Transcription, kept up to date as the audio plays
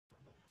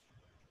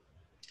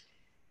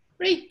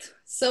Great.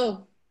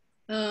 So,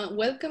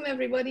 welcome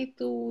everybody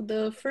to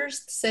the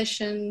first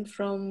session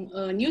from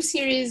a new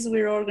series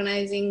we're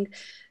organizing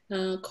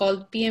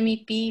called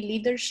PMEP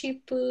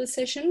Leadership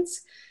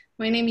Sessions.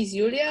 My name is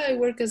Julia. I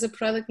work as a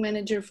product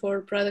manager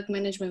for Product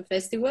Management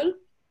Festival.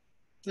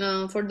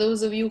 For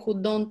those of you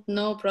who don't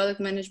know, Product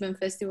Management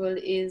Festival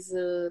is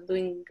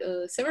doing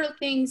several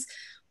things.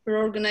 We're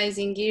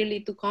organizing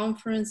yearly 2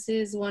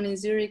 conferences, one in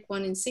Zurich,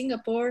 one in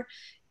Singapore.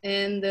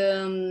 And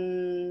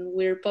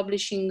we're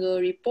publishing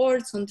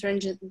reports on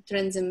trends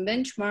and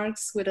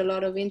benchmarks with a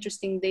lot of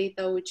interesting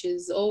data, which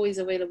is always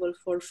available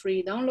for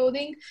free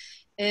downloading.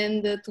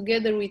 And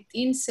together with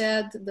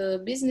INSEAD,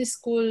 the business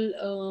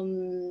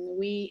school,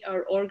 we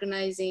are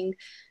organizing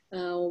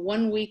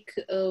 1 week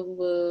of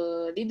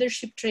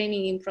leadership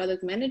training in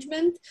product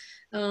management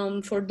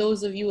for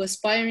those of you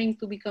aspiring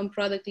to become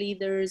product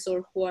leaders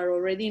or who are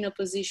already in a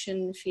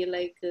position, feel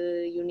like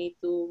you need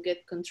to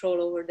get control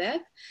over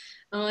that.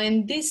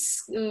 And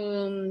this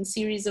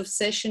series of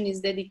session is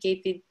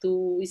dedicated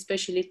to,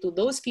 especially to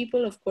those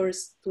people, of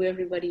course, to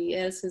everybody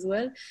else as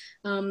well,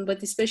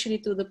 but especially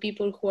to the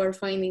people who are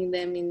finding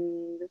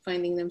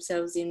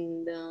themselves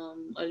in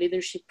a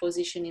leadership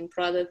position in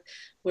product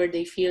where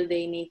they feel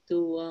they need to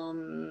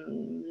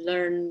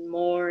learn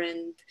more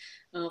and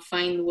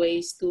find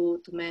ways to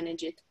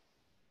manage it.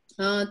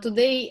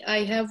 Today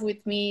I have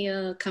with me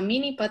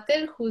Kamini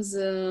Patel, who's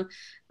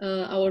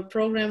our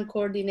program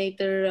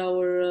coordinator,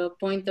 our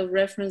point of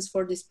reference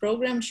for this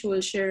program. She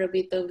will share a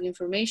bit of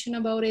information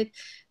about it.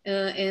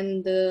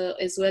 And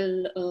as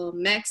well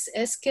Max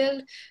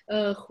Eskel,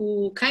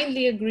 who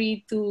kindly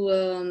agreed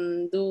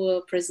to do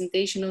a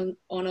presentation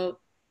on a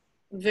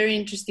very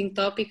interesting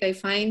topic, I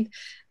find.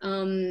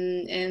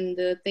 And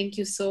thank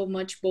you so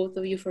much, both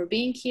of you, for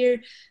being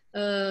here.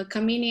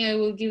 Kamini, I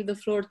will give the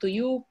floor to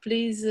you.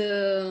 Please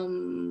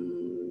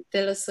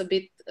tell us a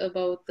bit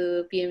about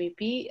the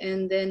PMEP,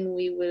 and then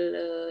we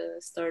will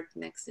start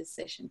next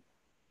session.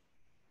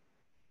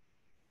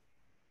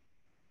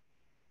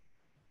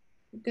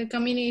 Okay,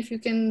 Kamini, if you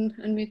can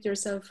unmute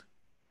yourself.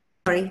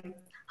 Sorry.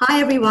 Hi,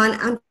 everyone.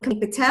 I'm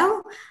Kamini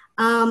Patel.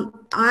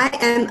 I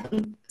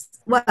am,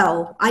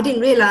 well, I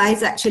didn't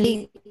realize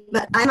actually,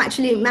 but I'm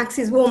actually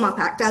Max's warm-up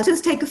act. I'll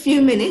just take a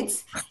few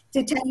minutes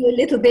to tell you a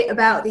little bit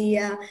about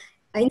the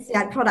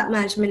INSEAD Product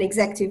Management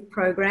Executive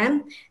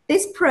Program.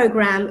 This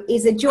program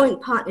is a joint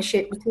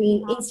partnership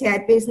between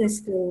INSEAD Business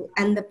School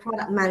and the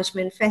Product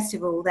Management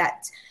Festival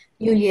that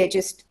Julia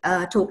just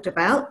talked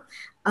about.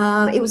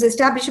 It was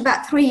established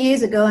about 3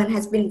 years ago and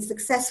has been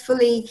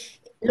successfully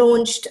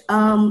launched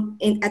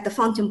at the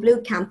Fontainebleau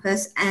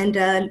campus,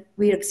 and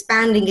we're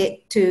expanding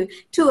it to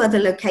 2 other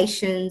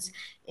locations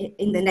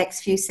in the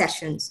next few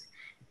sessions.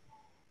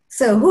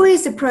 So who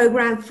is the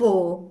program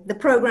for? The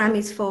program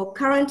is for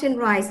current and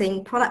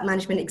rising product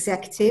management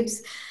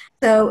executives.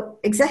 So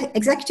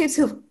executives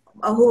who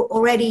are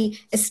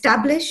already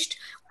established,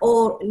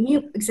 or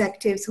new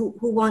executives who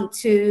want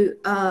to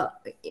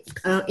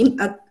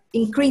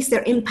increase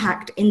their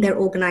impact in their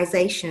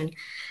organization.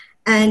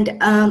 And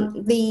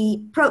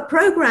the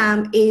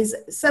program is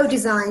so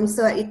designed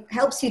so it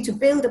helps you to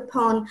build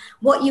upon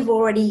what you've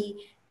already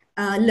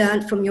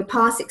learned from your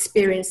past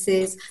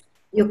experiences,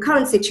 your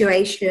current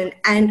situation,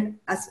 and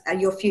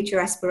your future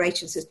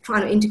aspirations. So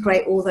trying to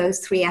integrate all those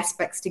 3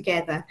 aspects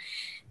together.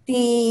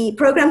 The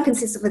program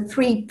consists of a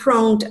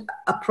 3-pronged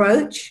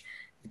approach: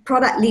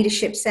 product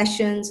leadership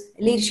sessions,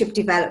 leadership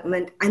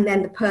development, and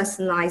then the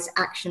personalized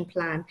action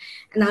plan.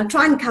 And I'll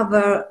try and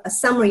cover a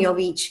summary of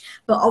each,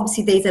 but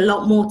obviously there's a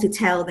lot more to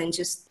tell than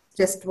just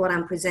what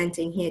I'm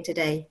presenting here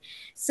today.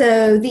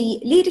 So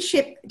the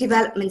leadership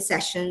development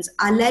sessions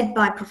are led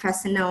by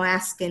Professor Noah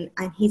Askin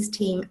and his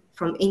team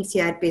from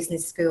INSEAD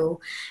Business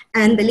School.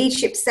 And the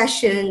leadership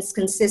sessions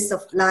consist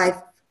of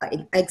live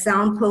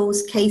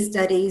examples, case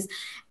studies,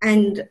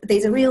 and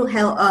there's a real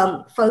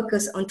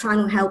focus on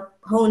trying to help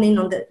hone in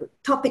on the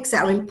topics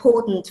that are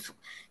important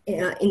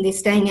in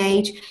this day and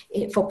age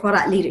for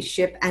product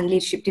leadership and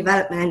leadership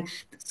development.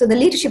 So the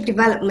leadership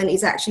development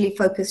is actually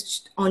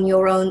focused on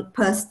your own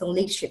personal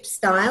leadership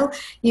style,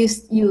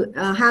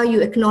 how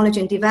you acknowledge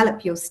and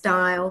develop your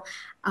style,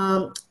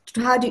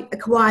 how do you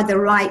acquire the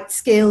right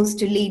skills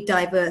to lead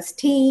diverse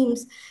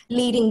teams,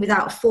 leading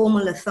without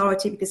formal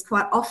authority, because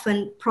quite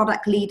often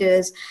product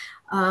leaders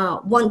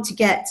want to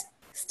get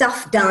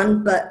stuff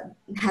done but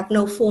have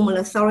no formal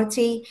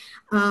authority.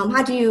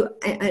 How do you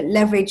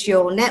leverage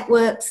your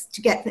networks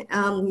to get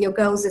your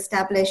goals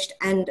established,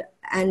 and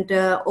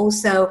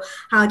also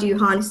how do you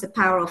harness the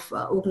power of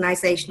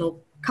organizational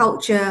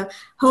culture,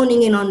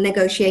 honing in on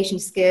negotiation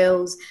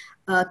skills,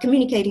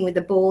 communicating with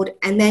the board,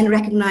 and then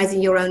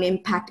recognizing your own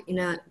impact in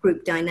a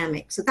group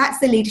dynamic. So that's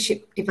the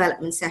leadership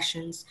development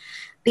sessions.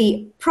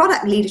 The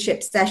product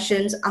leadership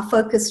sessions are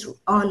focused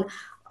on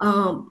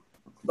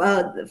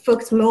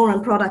focus more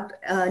on product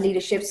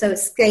leadership, so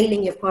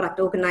scaling your product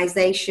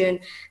organization,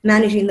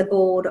 managing the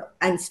board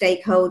and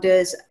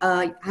stakeholders,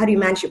 how do you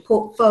manage your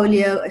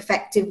portfolio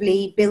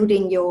effectively,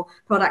 building your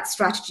product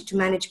strategy to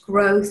manage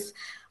growth,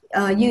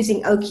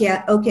 using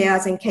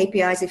OKRs and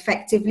KPIs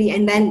effectively,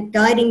 and then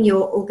guiding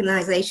your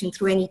organization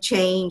through any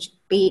change,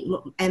 be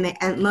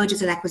it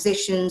mergers and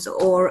acquisitions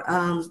or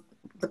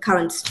the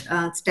current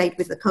state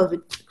with the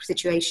COVID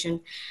situation.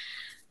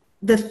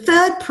 The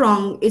third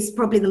prong is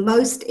probably the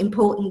most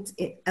important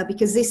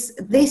because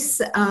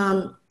this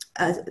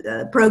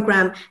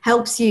program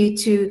helps you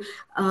to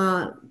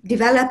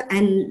develop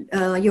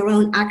your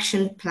own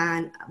action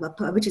plan,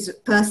 which is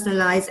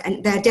personalized,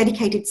 and there are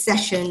dedicated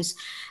sessions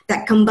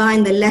that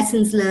combine the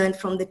lessons learned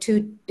from the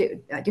two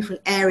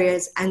different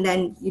areas, and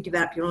then you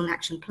develop your own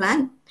action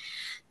plan.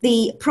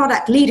 The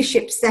product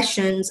leadership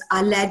sessions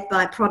are led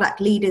by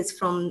product leaders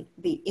from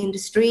the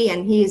industry,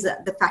 and here's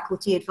the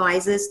faculty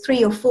advisors.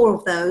 3 or 4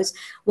 of those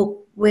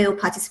will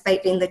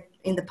participate in the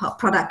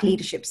product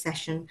leadership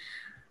session.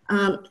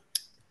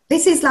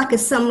 This is like a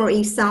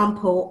summary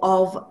sample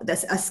of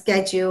a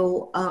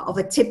schedule of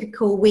a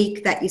typical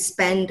week that you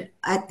spend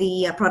at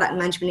the Product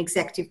Management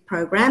Executive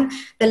Program.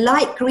 The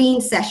light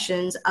green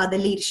sessions are the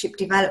leadership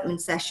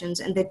development sessions,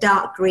 and the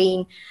dark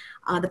green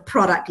are the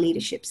product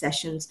leadership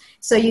sessions.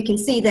 So you can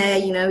see there,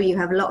 you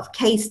have a lot of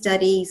case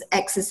studies,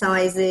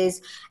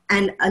 exercises,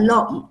 and a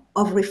lot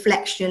of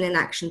reflection and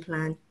action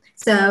plan.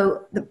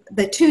 So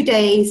the 2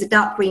 days, the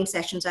dark green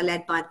sessions are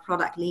led by the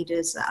product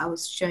leaders that I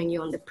was showing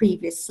you on the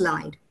previous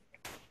slide.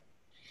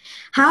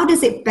 How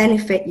does it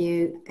benefit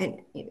you?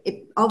 And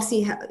it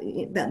obviously,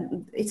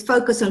 it's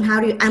focused on how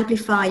do you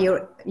amplify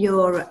your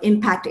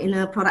impact in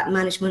a product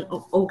management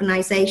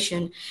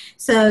organization.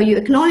 So you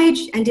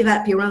acknowledge and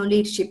develop your own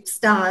leadership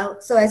style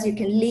so as you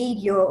can lead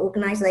your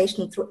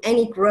organization through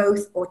any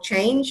growth or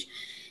change.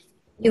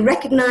 You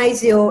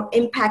recognize your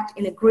impact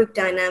in a group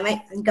dynamic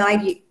and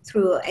guide you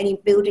through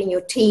any building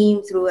your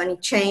team, through any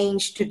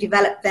change to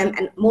develop them,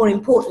 and more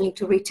importantly,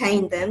 to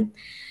retain them.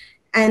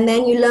 And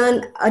then you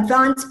learn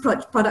advanced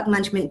product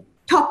management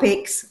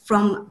topics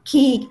from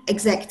key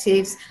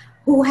executives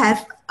who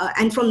have,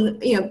 and from,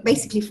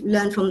 basically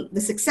learn from the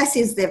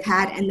successes they've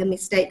had and the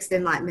mistakes they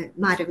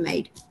might have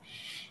made.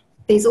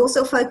 There's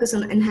also focus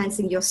on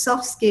enhancing your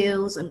soft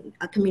skills and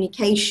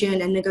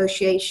communication and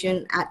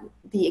negotiation at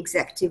the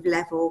executive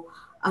level,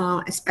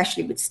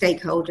 especially with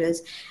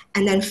stakeholders.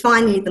 And then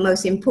finally, the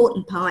most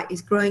important part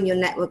is growing your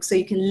network so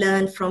you can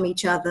learn from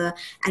each other.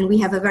 And we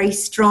have a very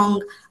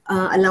strong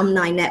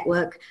alumni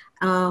network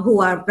who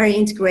are very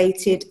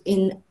integrated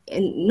in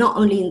not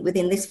only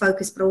within this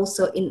focus, but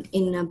also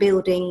in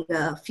building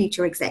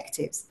future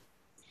executives.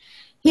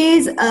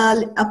 Here's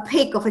a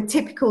pic of a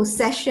typical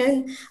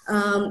session.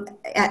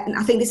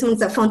 I think this one's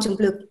at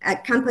Fontainebleau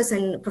campus,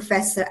 and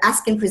Professor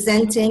Askin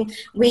presenting.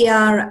 We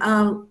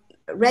are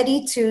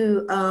ready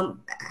to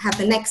have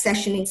the next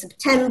session in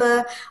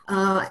September.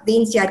 The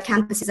INSEAD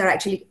campuses are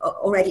actually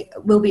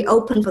will be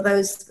open for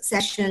those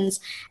sessions.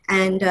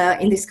 And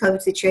in this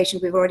COVID situation,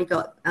 we've already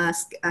got a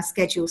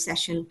scheduled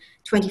session,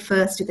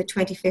 21st to the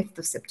 25th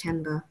of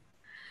September.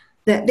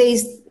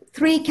 There's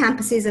 3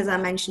 campuses, as I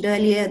mentioned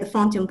earlier: the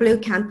Fontainebleau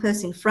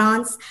campus in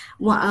France,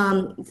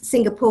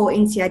 Singapore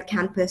INSEAD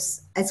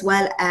campus, as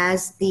well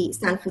as the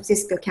San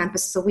Francisco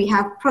campus. So we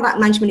have product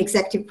management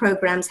executive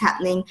programs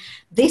happening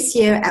this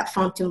year at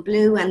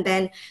Fontainebleau, and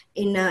then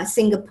in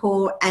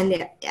Singapore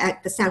and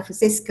at the San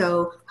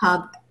Francisco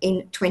hub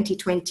in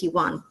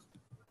 2021.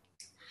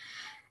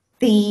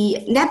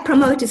 The Net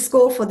Promoter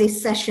Score for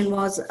this session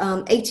was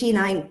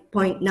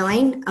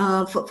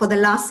 89.9 for the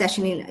last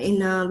session,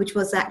 which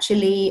was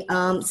actually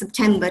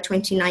September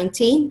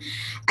 2019.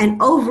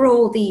 And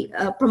overall, the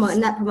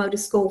Net Promoter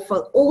Score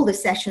for all the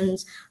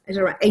sessions is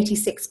around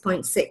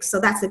 86.6. So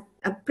that's a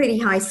pretty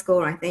high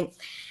score, I think.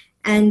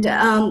 And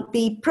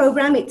the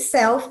program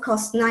itself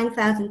costs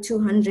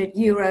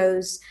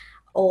 €9,200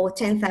 or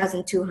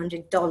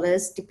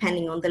 $10,200,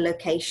 depending on the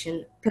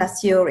location,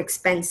 plus your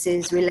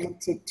expenses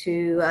related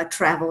to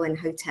travel and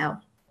hotel.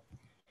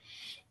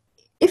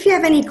 If you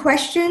have any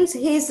questions,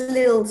 here's a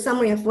little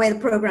summary of where the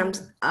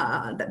programs,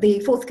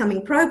 the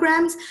forthcoming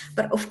programs,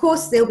 but of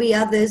course there'll be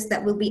others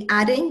that we'll be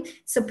adding.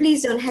 So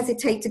please don't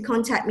hesitate to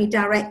contact me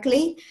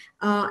directly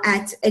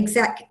at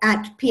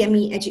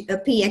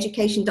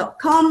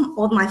exec@pmeducation.com,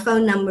 or my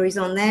phone number is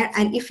on there.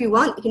 And if you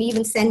want, you can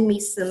even send me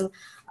some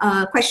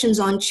questions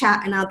on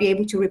chat, and I'll be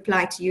able to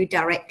reply to you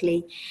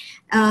directly.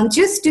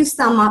 Just to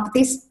sum up,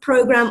 this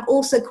program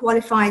also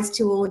qualifies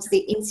towards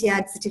the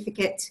INSEAD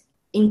certificate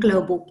in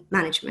global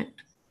management.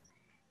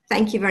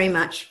 Thank you very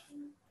much.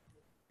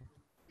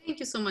 Thank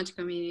you so much,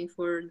 Kamini,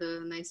 for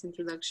the nice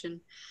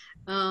introduction.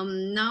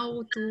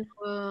 Now to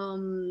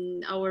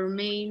our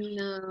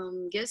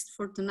main guest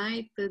for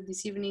tonight,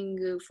 this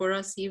evening, for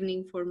us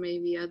evening, for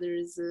maybe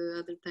others,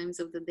 other times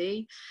of the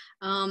day.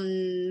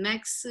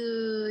 Max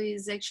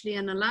is actually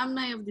an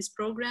alumni of this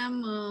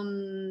program.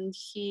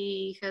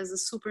 He has a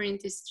super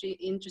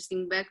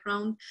interesting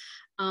background,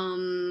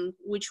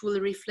 which will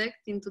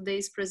reflect in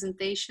today's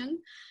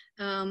presentation.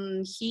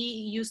 He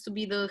used to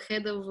be the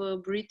head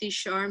of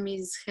British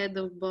Army's head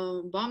of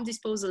bomb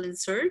disposal and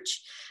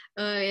search.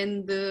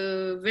 And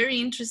very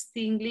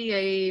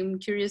interestingly, I'm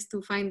curious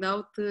to find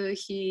out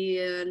he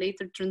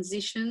later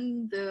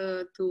transitioned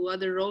to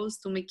other roles,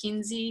 to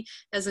McKinsey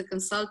as a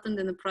consultant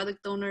and a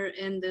product owner,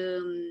 and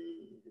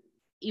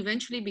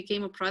eventually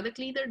became a product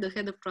leader, the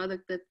head of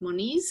product at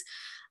Monese.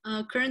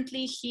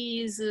 Currently,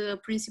 he is a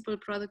principal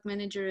product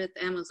manager at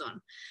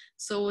Amazon.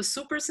 So a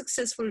super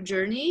successful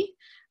journey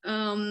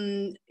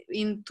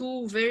in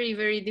two very,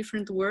 very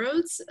different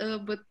worlds.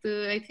 But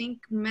I think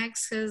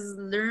Max has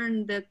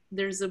learned that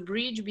there's a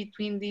bridge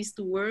between these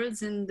two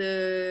worlds. And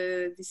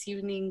this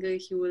evening,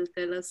 he will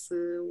tell us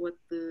what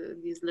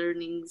these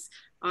learnings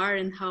are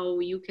and how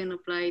you can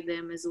apply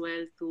them as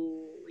well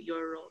to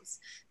your roles.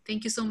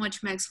 Thank you so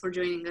much, Max, for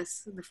joining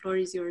us. The floor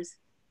is yours.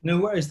 No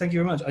worries. Thank you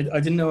very much. I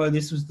didn't know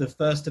this was the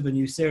first of a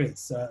new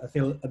series. I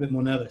feel a bit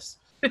more nervous.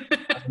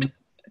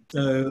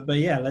 But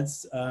yeah,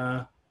 let's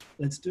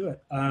do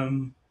it.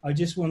 I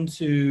just want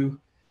to,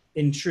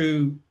 in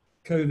true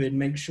COVID,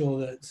 make sure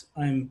that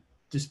I'm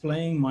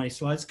displaying my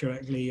slides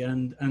correctly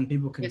and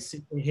people can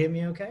hear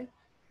me okay?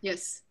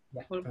 Yes,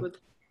 yeah, all good.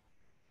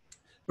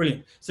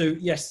 Brilliant. So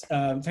yes,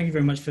 thank you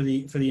very much for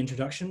the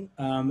introduction.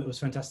 It was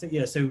fantastic.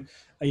 Yeah. So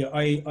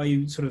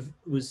I sort of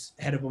was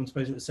head of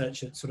on-proposal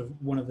research at sort of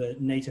one of the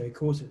NATO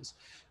headquarters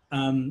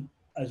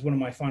as one of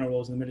my final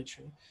roles in the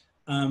military.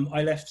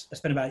 I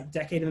spent about a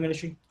decade in the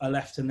military. I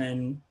left and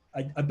then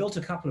I built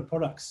a couple of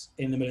products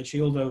in the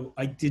military, although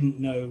I didn't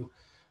know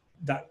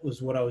that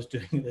was what I was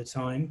doing at the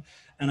time.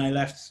 And I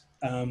left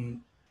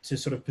to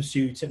sort of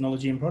pursue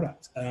technology and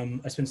product.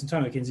 I spent some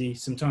time at McKinsey,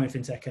 some time in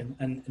fintech,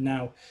 and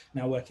now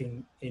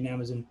working in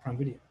Amazon Prime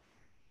Video.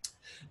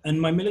 And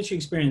my military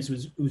experience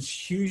was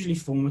hugely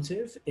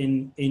formative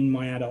in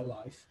my adult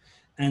life.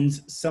 And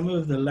some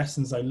of the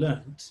lessons I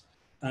learned,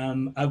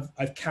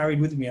 I've carried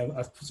with me,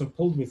 I've sort of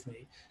pulled with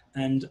me.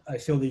 And I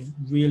feel they've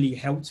really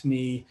helped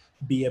me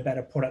be a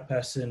better product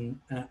person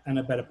and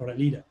a better product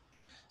leader.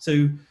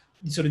 So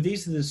sort of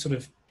these are the sort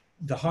of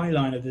the high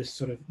line of this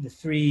sort of the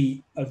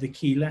three of the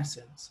key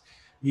lessons.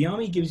 The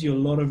army gives you a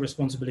lot of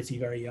responsibility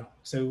very young.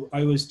 So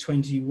I was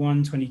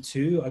 21,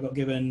 22. I got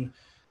given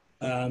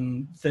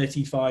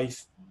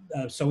 35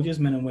 soldiers,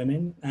 men and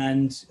women,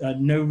 and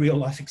no real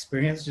life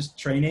experience, just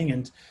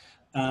training,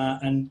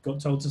 and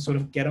got told to sort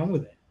of get on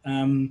with it.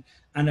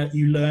 And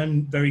you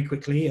learn very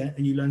quickly,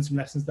 and you learn some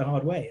lessons the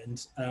hard way.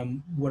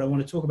 And what I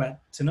want to talk about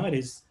tonight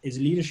is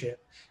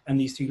leadership, and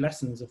these three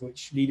lessons, of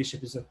which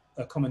leadership is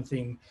a common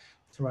theme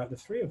throughout the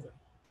three of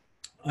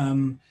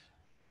them.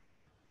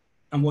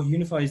 And what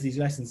unifies these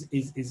lessons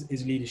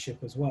is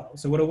leadership as well.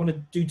 So what I want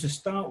to do to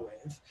start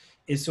with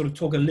is sort of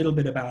talk a little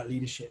bit about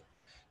leadership.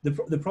 The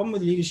problem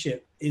with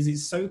leadership is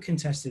it's so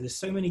contested. There's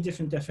so many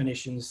different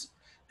definitions,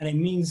 and it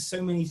means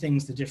so many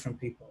things to different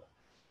people.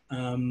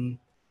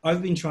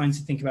 I've been trying to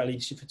think about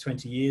leadership for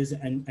 20 years,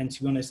 and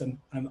to be honest,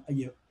 I'm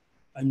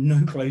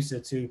no closer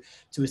to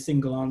a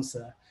single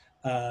answer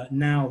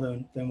now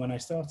than when I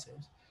started.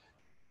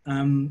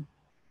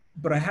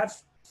 But I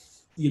have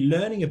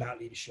learning about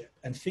leadership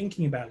and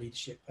thinking about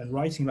leadership and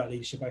writing about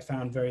leadership I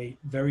found very,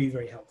 very,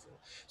 very helpful.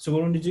 So what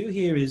I want to do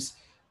here is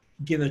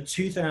give a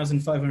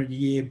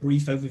 2,500-year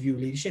brief overview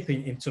of leadership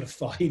in sort of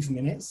 5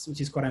 minutes,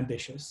 which is quite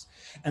ambitious,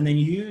 and then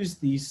use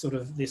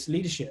this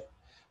leadership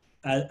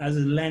as a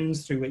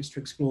lens through which to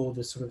explore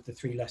the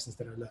three lessons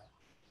that I learned.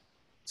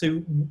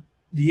 So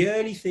the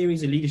early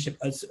theories of leadership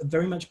are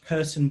very much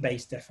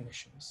person-based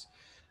definitions.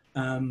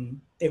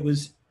 It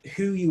was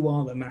who you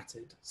are that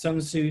mattered. Sun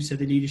Tzu said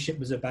that leadership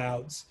was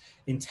about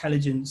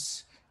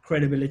intelligence,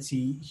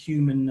 credibility,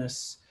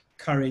 humanness,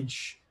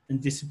 courage, and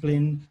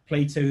discipline.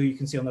 Plato, who you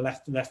can see on the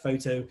left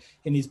photo,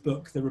 in his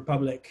book, The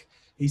Republic,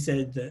 he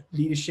said that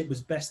leadership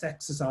was best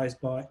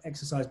exercised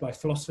by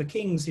philosopher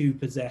kings who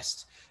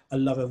possessed a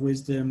love of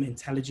wisdom,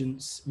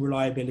 intelligence,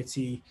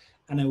 reliability,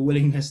 and a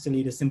willingness to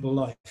lead a simple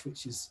life,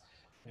 which is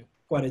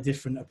quite a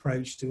different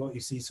approach to what you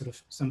see sort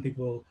of some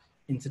people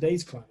in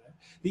today's climate.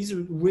 These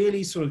are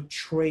really sort of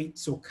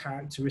traits or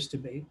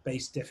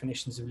characteristic-based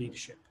definitions of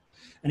leadership.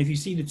 And if you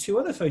see the two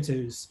other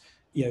photos,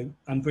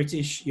 I'm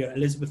British,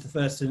 Elizabeth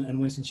I and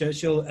Winston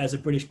Churchill. As a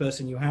British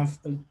person, you have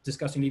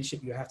discussing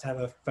leadership, you have to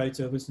have a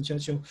photo of Winston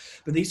Churchill.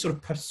 But these sort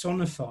of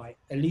personify,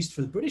 at least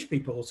for the British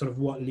people, sort of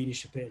what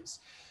leadership is.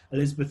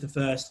 Elizabeth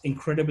I,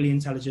 incredibly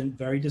intelligent,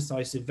 very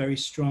decisive, very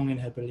strong in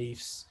her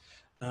beliefs,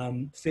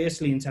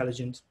 fiercely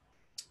intelligent,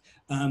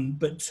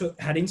 but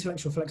had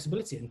intellectual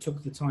flexibility and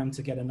took the time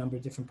to get a number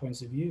of different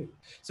points of view.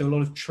 So a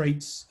lot of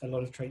traits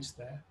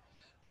there.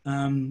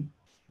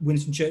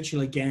 Winston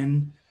Churchill,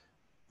 again,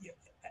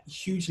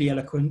 hugely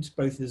eloquent,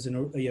 both as an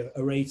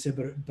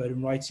orator, but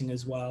in writing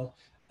as well,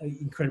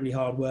 incredibly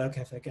hard work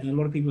ethic. And a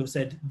lot of people have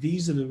said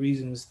these are the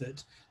reasons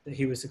that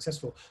he was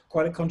successful.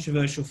 Quite a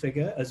controversial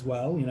figure as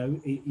well,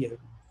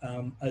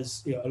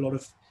 as a lot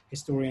of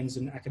historians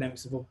and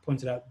academics have all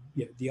pointed out,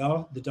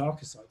 the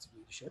darker sides of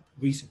leadership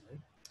recently.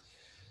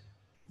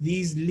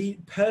 These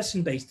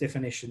person-based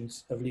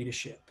definitions of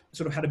leadership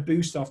sort of had a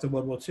boost after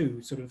World War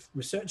II. Sort of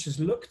researchers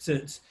looked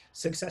at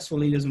successful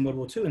leaders in World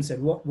War II and said,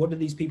 what do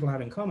these people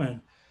have in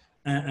common?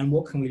 And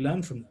what can we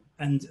learn from them?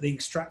 and they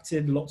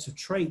extracted lots of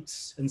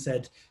traits and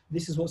said,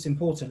 this is what's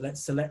important.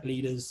 Let's select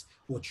leaders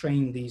or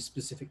train these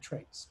specific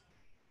traits.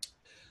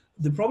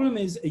 The problem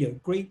is,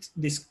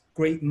 this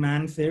great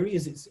man theory,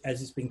 as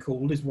it's been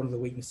called, is one of the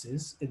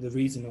weaknesses. The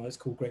reason why it's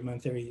called great man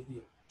theory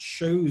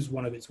shows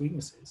one of its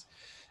weaknesses.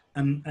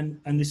 And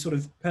this sort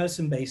of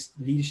person-based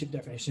leadership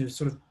definition is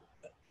sort of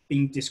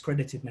being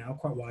discredited now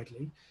quite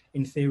widely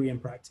in theory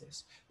and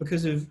practice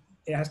because it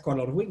has quite a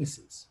lot of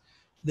weaknesses.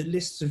 The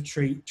lists of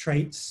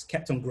traits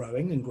kept on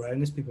growing and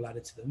growing as people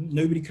added to them.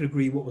 Nobody could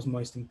agree what was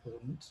most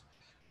important.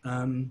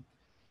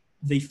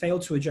 They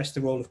failed to address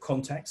the role of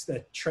context.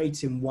 Their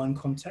traits in one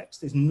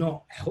context is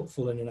not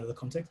helpful in another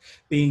context.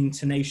 Being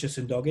tenacious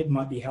and dogged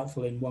might be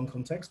helpful in one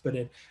context, but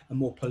in a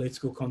more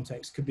political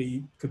context could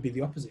be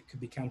the opposite,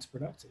 could be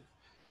counterproductive.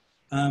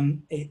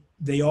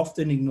 They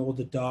often ignore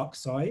the dark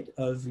side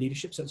of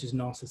leadership, such as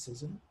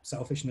narcissism,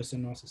 selfishness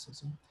and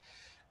narcissism.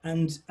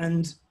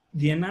 And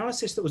the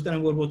analysis that was done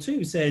in World War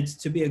II said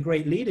to be a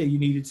great leader, you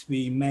needed to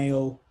be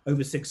male,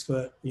 over 6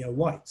 foot,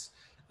 white,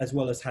 as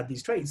well as had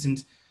these traits.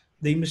 And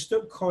they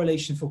mistook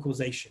correlation for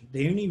causation.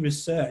 They only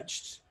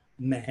researched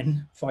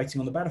men fighting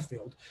on the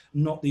battlefield,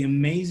 not the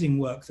amazing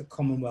work that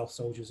Commonwealth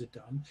soldiers had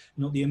done,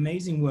 not the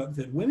amazing work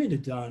that women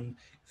had done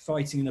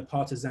fighting in the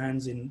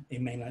partisans in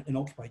mainland in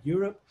occupied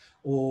Europe,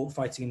 or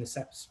fighting in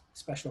the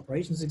Special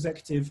Operations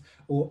Executive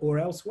or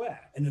elsewhere.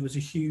 And there was a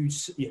huge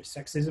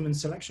sexism and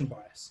selection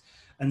bias.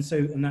 And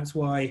that's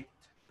why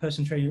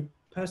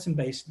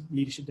person-based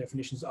leadership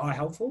definitions are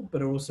helpful,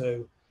 but are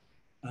also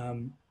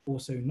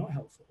not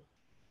helpful.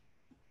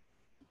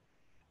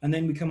 And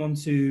then we come on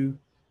to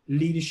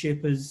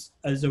leadership as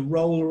a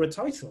role or a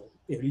title.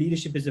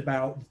 Leadership is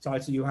about the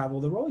title you have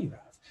or the role you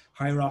have.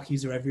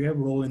 Hierarchies are everywhere,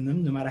 we're all in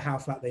them, no matter how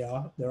flat they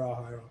are, there are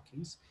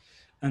hierarchies.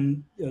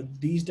 And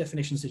these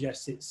definitions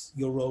suggest it's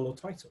your role or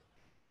title.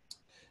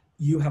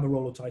 You have a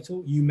role or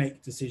title, you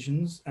make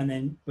decisions,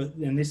 but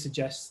then this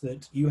suggests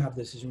that you have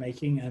decision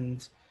making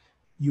and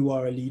you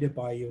are a leader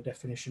by your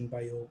definition,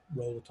 by your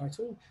role or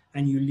title,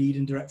 and you lead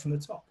and direct from the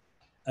top.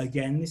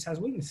 Again, this has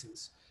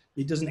weaknesses.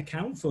 It doesn't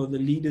account for the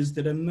leaders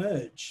that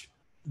emerge.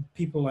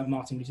 People like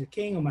Martin Luther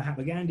King or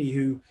Mahatma Gandhi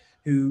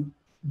who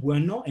were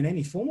not in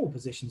any formal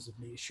positions of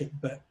leadership,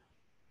 but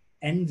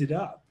ended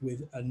up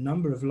with a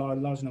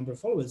large number of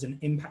followers and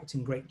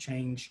impacting great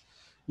change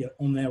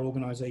on their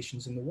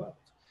organizations in the world.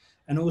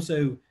 And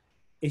also,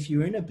 if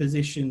you're in a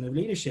position of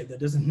leadership, that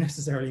doesn't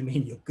necessarily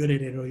mean you're good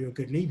at it or you're a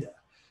good leader.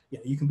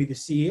 You can be the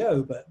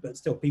CEO, but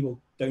still people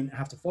don't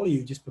have to follow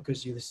you just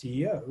because you're the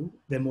CEO.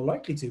 They're more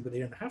likely to, but they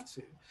don't have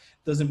to.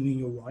 Doesn't mean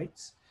you're right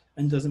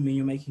and doesn't mean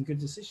you're making good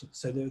decisions.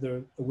 So there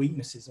are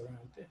weaknesses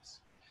around this.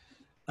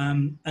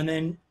 And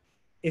then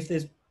if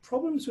there's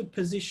problems with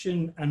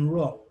position and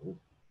role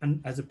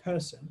and as a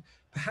person,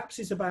 perhaps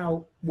it's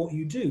about what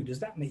you do. Does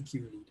that make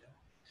you a leader?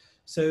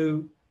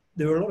 So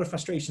there were a lot of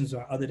frustrations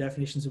about other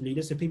definitions of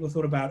leaders. So people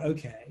thought about,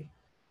 okay,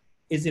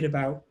 is it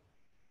about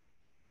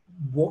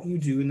what you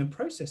do in the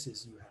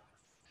processes you have?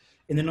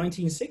 In the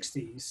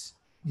 1960s,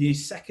 the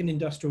second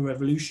industrial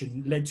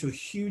revolution led to a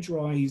huge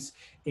rise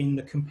in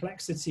the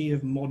complexity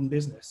of modern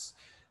business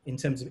in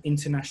terms of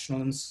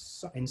international in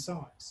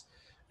size.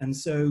 And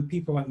so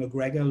people like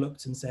McGregor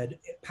looked and said,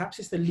 perhaps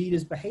it's the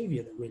leader's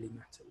behavior that really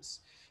matters.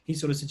 He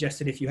sort of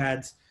suggested if you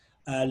had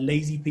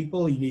lazy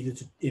people, you needed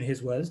to, in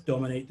his words,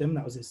 dominate them.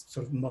 That was his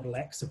sort of Model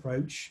X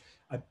approach.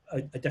 I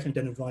definitely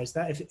don't advise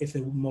that. If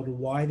they were Model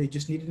Y, they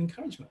just needed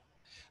encouragement.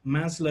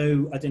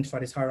 Maslow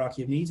identified his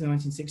hierarchy of needs in the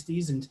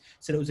 1960s and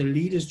said it was a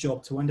leader's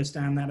job to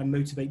understand that and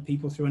motivate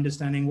people through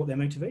understanding what their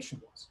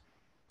motivation was.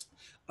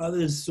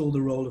 Others saw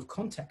the role of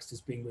context as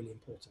being really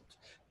important,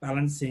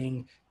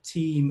 balancing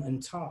team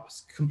and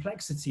task,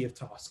 complexity of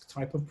task,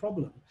 type of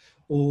problem,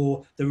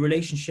 or the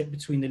relationship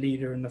between the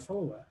leader and the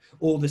follower,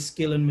 or the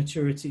skill and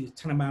maturity.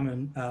 Tannenbaum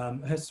and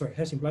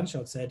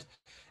Herting-Blanchard said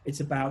it's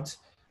about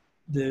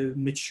the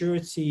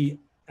maturity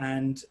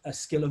and a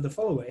skill of the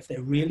follower. If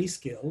they're really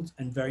skilled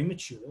and very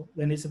mature,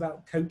 then it's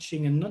about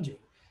coaching and nudging.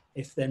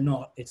 If they're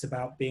not, it's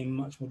about being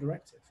much more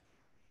directive.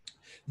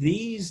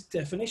 These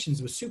definitions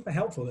were super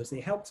helpful as they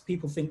helped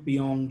people think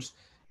beyond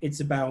it's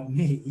about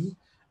me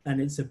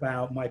and it's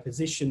about my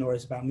position or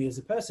it's about me as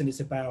a person. It's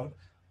about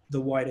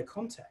the wider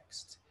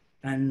context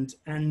and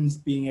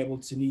being able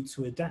to need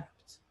to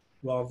adapt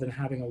rather than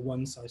having a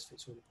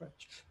one-size-fits-all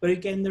approach. But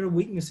again, there are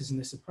weaknesses in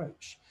this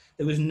approach.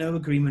 There was no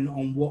agreement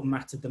on what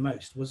mattered the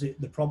most. Was it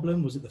the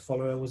problem? Was it the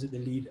follower? Was it the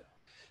leader?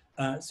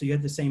 So you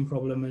had the same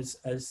problem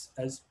as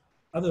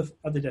other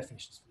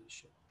definitions of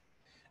leadership.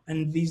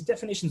 And these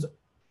definitions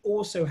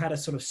also had a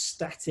sort of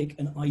static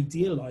and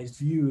idealized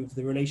view of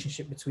the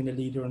relationship between a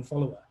leader and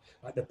follower,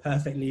 like the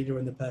perfect leader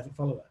and the perfect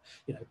follower.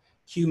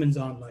 Humans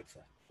aren't like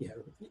that.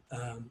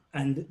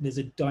 And there's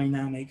a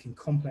dynamic and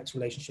complex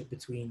relationship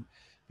between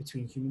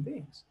human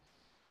beings.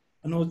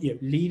 And all,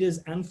 leaders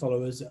and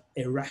followers are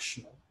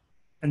irrational.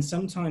 And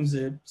sometimes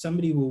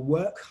somebody will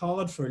work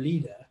hard for a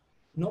leader,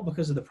 not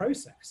because of the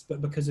process,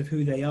 but because of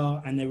who they are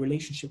and their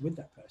relationship with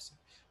that person.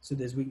 So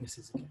there's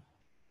weaknesses again.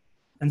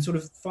 And sort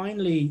of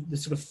finally, the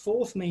sort of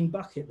fourth main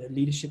bucket that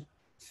leadership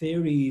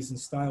theories and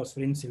styles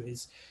fit into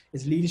is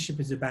leadership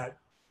is about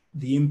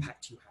the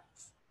impact you have.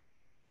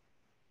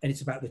 And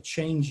it's about the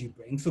change you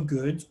bring, for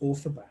good or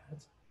for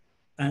bad.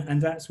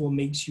 And that's what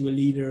makes you a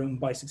leader, and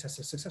by success,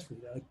 a successful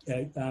leader.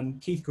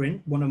 Keith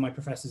Grint, one of my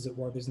professors at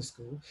Warwick Business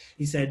School,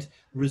 he said,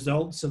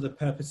 results are the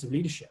purpose of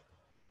leadership.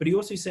 But he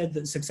also said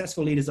that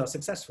successful leaders are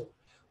successful,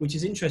 which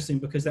is interesting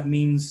because that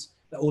means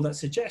that all that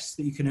suggests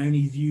that you can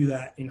only view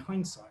that in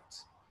hindsight.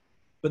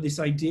 But this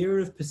idea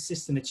of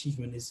persistent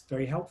achievement is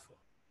very helpful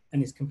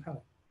and is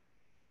compelling.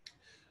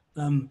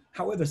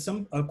 However,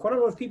 quite a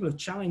lot of people have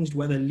challenged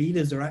whether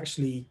leaders are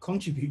actually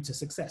contribute to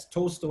success.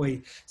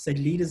 Tolstoy said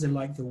leaders are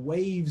like the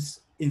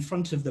waves in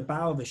front of the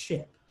bow of a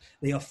ship.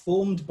 They are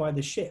formed by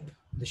the ship.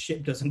 The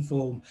ship doesn't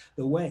form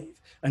the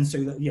wave. And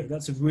so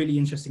that's a really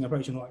interesting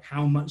approach on like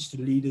how much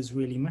do leaders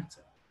really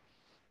matter.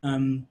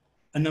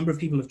 A number of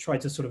people have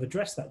tried to sort of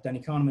address that.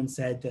 Danny Kahneman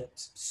said that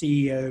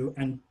CEO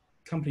and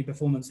company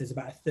performance is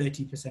about a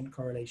 30%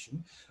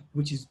 correlation,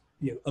 which is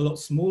a lot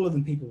smaller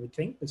than people would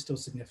think, but still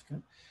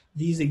significant.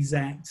 These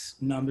exact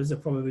numbers are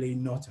probably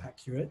not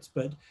accurate,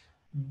 but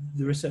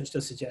the research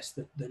does suggest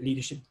that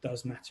leadership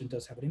does matter and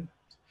does have an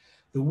impact.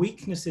 The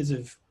weaknesses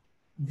of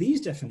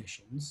these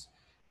definitions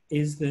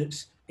is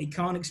that it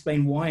can't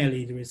explain why a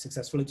leader is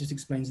successful, it just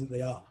explains that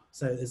they are.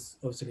 So there's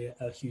obviously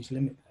a huge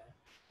limit there.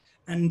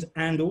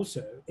 And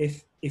also,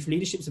 if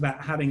leadership's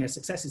about having a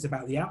success, it's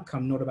about the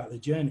outcome, not about the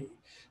journey.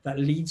 That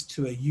leads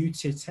to a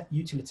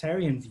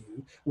utilitarian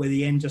view where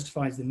the end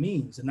justifies the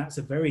means. And that's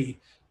a very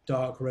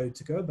dark road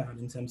to go about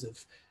in terms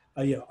of,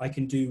 I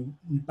can do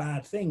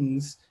bad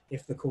things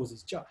if the cause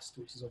is just,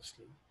 which is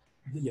obviously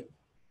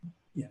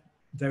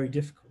very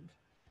difficult.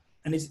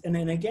 And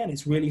then again,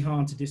 it's really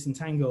hard to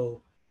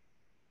disentangle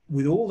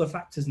with all the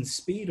factors and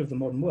speed of the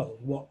modern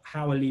world,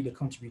 how a leader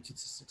contributed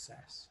to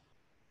success.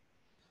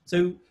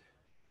 So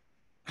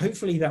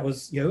hopefully that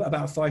was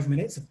about 5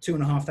 minutes of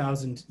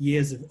 2,500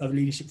 years of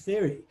leadership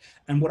theory.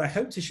 And what I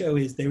hope to show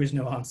is there is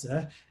no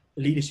answer.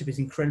 Leadership is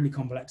incredibly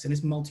complex and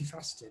it's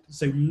multifaceted.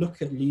 So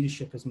look at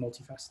leadership as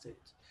multifaceted.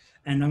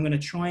 And I'm going to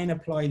try and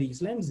apply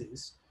these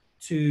lenses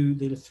to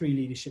the 3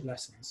 leadership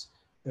lessons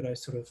that I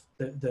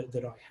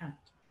that I had.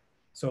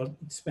 So I'll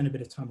spend a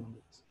bit of time on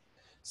these.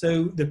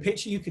 So the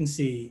picture you can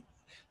see,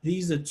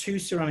 these are 2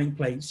 ceramic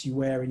plates you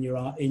wear in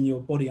your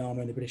body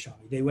armor in the British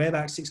Army. They weigh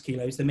about 6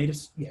 kilos. They're made of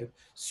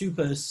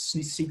super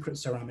secret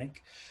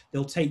ceramic.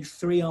 They'll take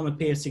 3 armor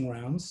piercing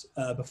rounds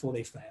before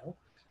they fail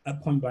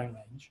at point blank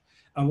range.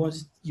 I want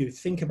you to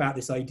think about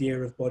this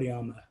idea of body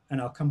armor,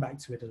 and I'll come back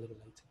to it a little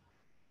later.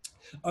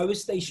 I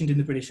was stationed in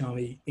the British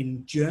Army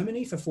in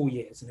Germany for 4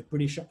 years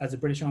as a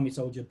British Army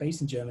soldier based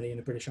in Germany in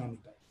a British Army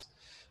base.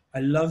 I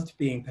loved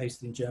being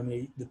posted in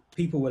Germany. The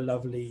people were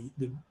lovely.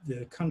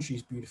 The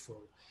country's beautiful.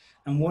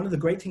 And one of the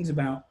great things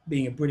about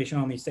being a British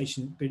Army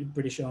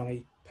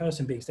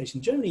person being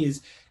stationed in Germany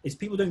is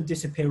people don't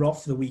disappear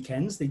off the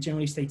weekends. They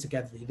generally stay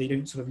together. They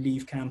don't sort of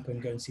leave camp and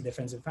go and see their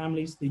friends and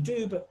families. They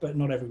do, but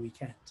not every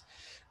weekend.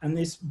 And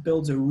this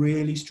builds a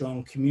really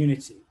strong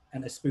community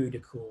and esprit de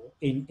corps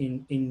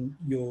in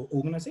your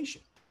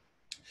organization.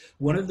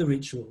 One of the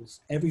rituals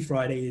every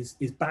Friday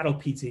is battle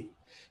PT.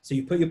 So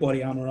you put your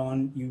body armor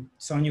on, you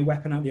sign your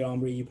weapon out the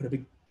armory, you put a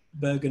big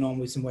Bergen on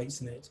with some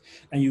weights in it,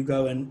 and you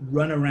go and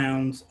run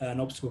around an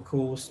obstacle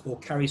course or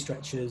carry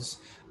stretchers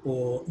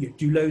or you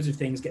do loads of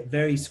things, get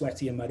very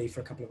sweaty and muddy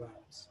for a couple of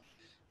hours.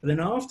 But then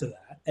after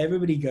that,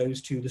 everybody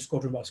goes to the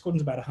squadron bar.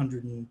 Squadron's about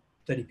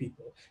 130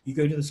 people. You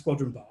go to the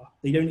squadron bar.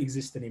 They don't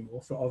exist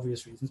anymore for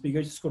obvious reasons, but you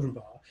go to the squadron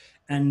bar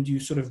and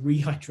you sort of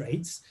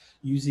rehydrate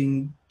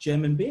using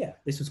German beer.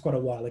 This was quite a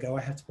while ago.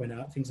 I have to point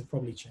out things have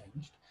probably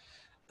changed.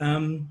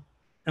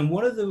 And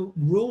one of the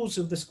rules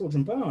of the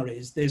squadron bar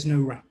is there's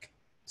no rank.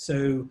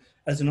 So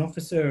as an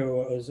officer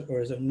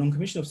or as a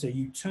non-commissioned officer,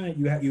 you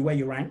wear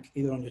your rank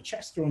either on your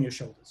chest or on your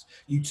shoulders.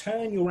 You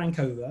turn your rank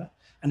over,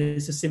 and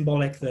it's a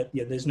symbolic that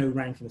there's no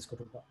rank in the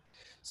squadron bar.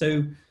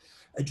 So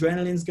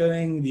adrenaline's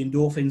going, the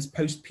endorphins,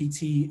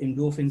 post-PT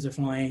endorphins are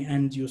flying,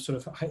 and you're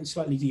sort of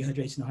slightly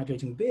dehydrated and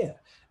hydrating with beer.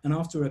 And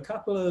after a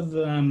couple of,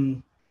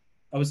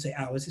 I would say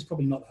hours, it's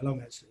probably not that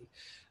long actually,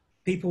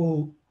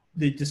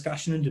 the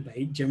discussion and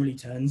debate generally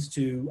turns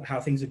to how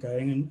things are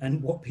going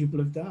and what people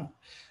have done.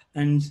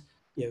 And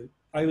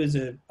I was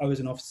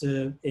an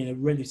officer in a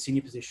really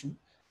senior position,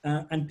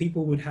 and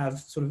people would have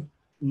sort of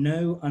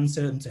no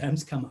uncertain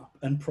terms come up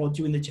and prod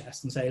you in the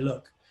chest and say,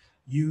 look,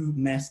 you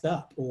messed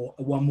up, or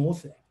one more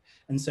thing.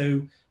 And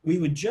so we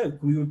would joke,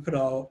 we would put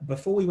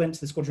before we went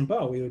to the squadron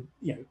bar, we would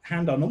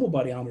hand our normal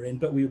body armor in,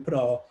 but we would put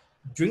our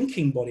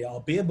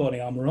beer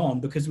body armor on,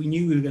 because we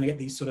knew we were going to get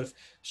these sort of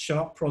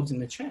sharp prods in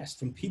the chest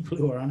from people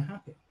who are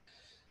unhappy.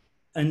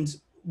 And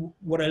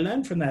what I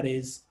learned from that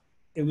is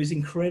it was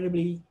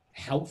incredibly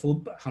helpful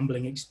but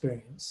humbling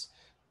experience,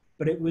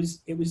 but it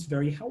was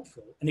very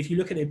helpful. And if you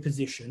look at a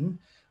position,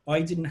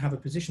 I didn't have a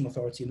position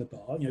authority in the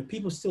bar.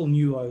 People still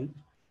knew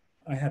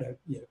I had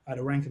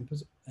a rank but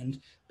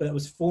that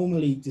was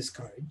formally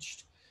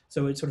discouraged.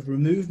 So it sort of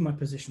removed my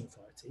positional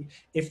authority.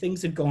 If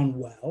things had gone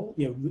well,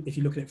 you know, if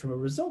you look at it from a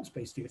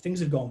results-based view, if things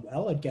had gone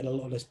well, I'd get a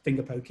lot less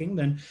finger poking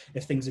than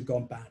if things had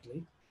gone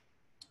badly.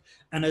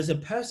 And as a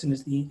person,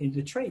 as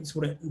the traits,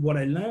 what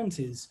I learned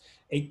is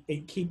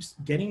it keeps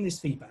getting this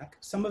feedback.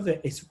 Some of it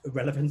is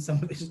relevant,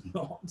 some of it is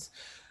not,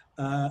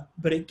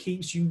 but it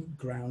keeps you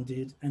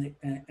grounded and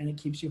it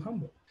keeps you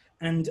humble.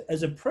 And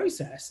as a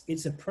process,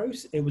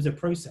 it was a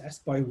process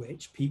by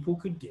which people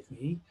could give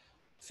me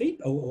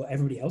feedback, or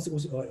everybody else, it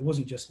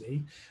wasn't just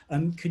me,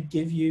 could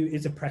give you,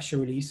 it's a pressure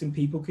release, and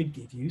people could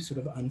give you sort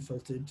of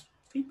unfiltered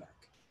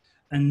feedback.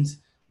 And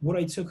what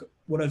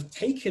I've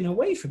taken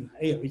away from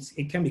that, you know,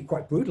 it can be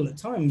quite brutal at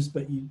times,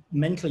 but you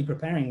mentally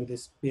preparing with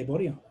this beer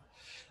body armor.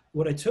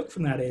 What I took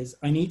from that is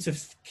I need to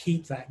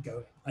keep that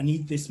going. I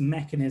need this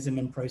mechanism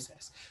and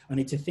process. I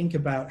need to think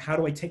about, how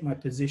do I take my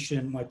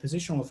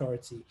positional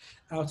authority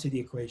out of the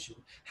equation?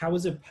 How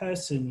as a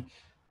person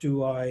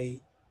do I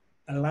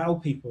allow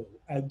people,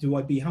 do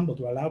I be humble?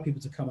 Do I allow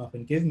people to come up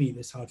and give me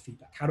this hard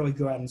feedback? How do I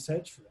go out and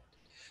search for it?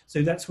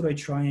 So that's what I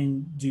try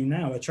and do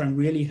now. I try and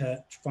really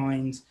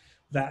find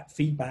that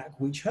feedback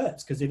which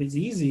hurts, because if it's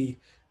easy,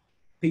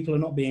 people are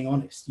not being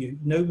honest.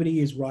 Nobody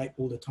is right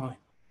all the time,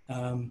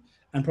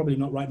 and probably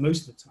not right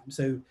most of the time.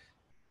 So,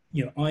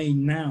 you know, I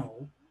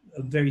now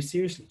very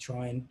seriously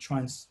try and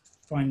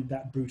find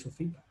that brutal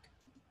feedback.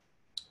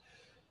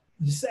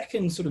 The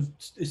second sort of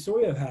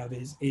story I have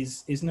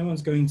is no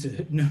one's going to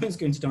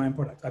die in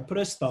product. I put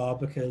a star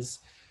because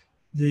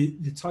the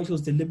title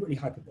is deliberately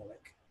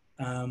hyperbolic.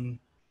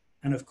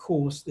 And of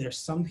course, there are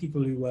some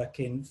people who work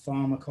in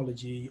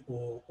pharmacology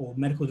or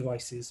medical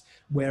devices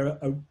where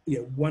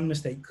one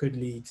mistake could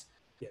lead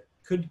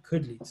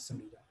to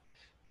somebody dying.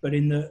 But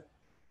in the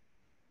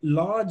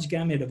large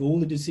gamut of all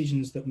the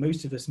decisions that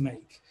most of us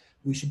make,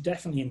 we should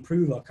definitely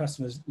improve our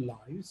customers'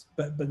 lives.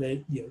 But their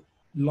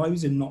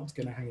lives are not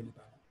going to hang in the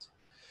balance.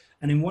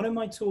 And in one of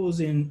my tours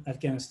in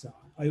Afghanistan,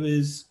 I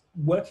was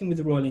working with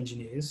the Royal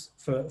Engineers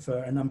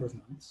for a number of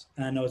months,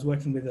 and I was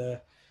working with a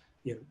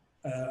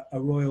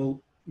Royal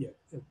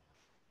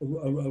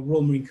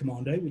Marine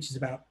Commando, which is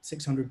about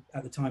 600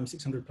 at the time,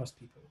 600 plus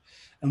people.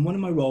 And one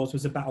of my roles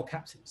was a battle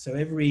captain. So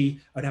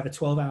I'd have a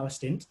 12-hour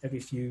stint every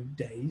few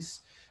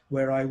days,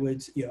 where I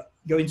would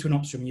go into an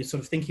ops room. You're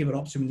sort of thinking of an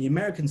ops room in the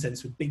American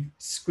sense, with big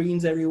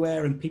screens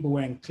everywhere and people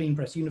wearing clean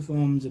press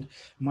uniforms and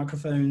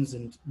microphones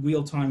and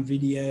real-time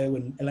video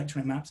and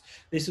electronic maps.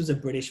 This was a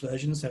British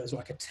version, so it was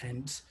like a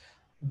tent,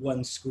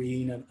 one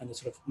screen and a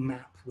sort of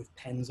map with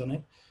pens on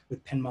it,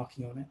 with pen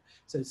marking on it.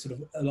 So it's sort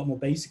of a lot more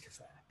basic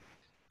affair.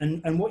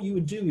 And what you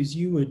would do is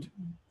you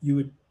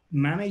would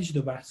manage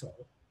the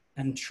battle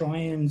and try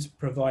and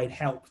provide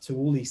help to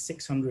all these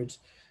 600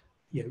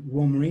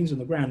 Royal Marines on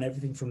the ground,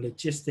 everything from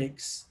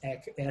logistics,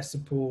 air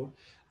support,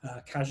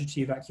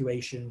 casualty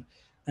evacuation.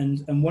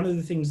 And one of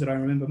the things that I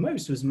remember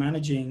most was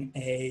managing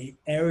a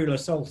aerial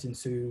assault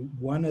into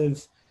one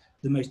of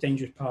the most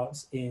dangerous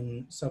parts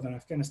in southern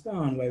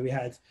Afghanistan, where we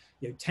had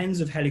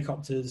tens of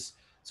helicopters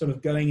sort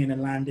of going in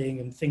and landing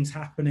and things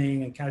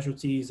happening and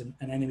casualties and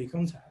enemy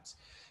contacts.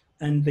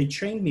 And they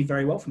trained me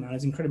very well from that. I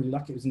was incredibly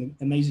lucky. It was an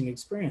amazing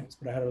experience,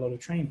 but I had a lot of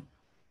training.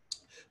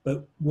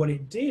 But what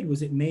it did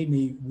was it made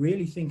me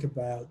really think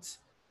about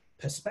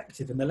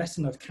perspective. And the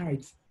lesson I've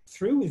carried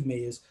through with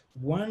me is,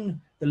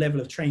 one, the level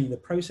of training, the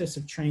process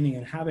of training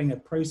and having a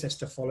process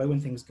to follow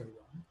when things go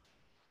wrong.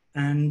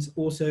 And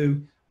also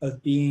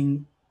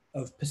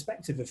of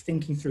perspective, of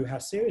thinking through how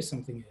serious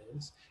something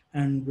is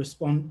and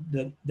respond,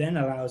 that then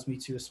allows me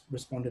to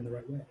respond in the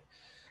right way.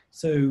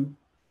 So,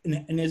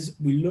 and as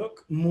we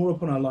look more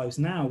upon our lives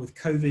now with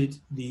COVID,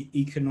 the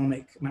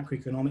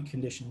macroeconomic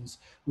conditions,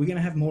 we're going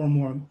to have more and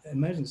more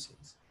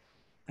emergencies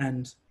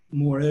and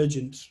more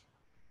urgent,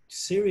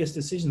 serious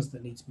decisions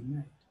that need to be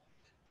made.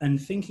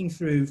 And thinking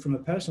through from a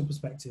personal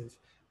perspective,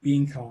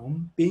 being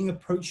calm, being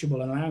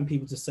approachable, and allowing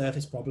people to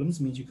surface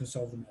problems means you can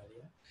solve them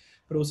earlier.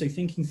 But also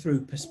thinking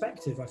through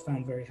perspective, I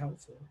found very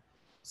helpful.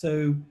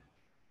 So,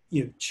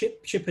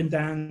 Chip and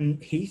Dan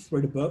Heath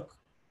wrote a book,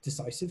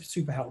 Decisive,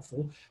 super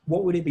helpful.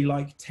 What would it be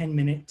like 10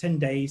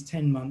 days,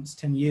 10 months,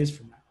 10 years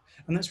from now?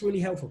 And that's really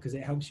helpful because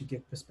it helps you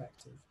give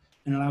perspective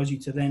and allows you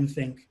to then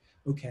think,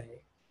 okay,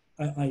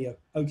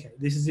 okay,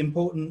 this is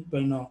important,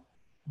 but not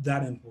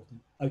that important.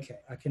 Okay,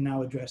 I can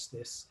now address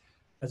this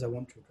as I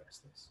want to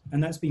address this.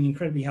 And that's been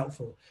incredibly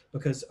helpful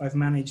because I've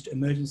managed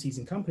emergencies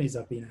in companies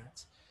I've been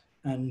at,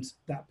 and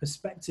that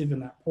perspective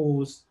and that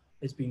pause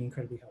has been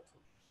incredibly helpful.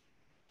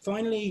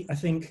 Finally, I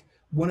think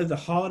one of the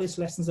hardest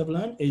lessons I've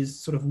learned is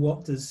sort of,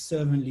 what does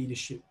servant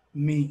leadership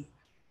mean?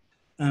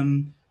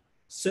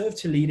 Serve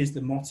to lead is the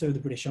motto of the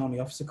British Army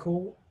Officer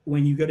Corps.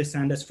 When you go to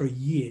Sandhurst for a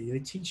year, they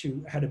teach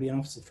you how to be an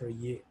officer for a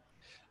year.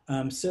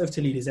 Serve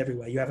to lead is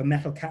everywhere. You have a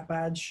metal cap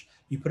badge,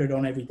 you put it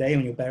on every day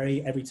on your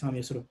berry. Every time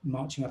you're sort of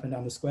marching up and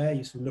down the square,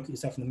 you sort of look at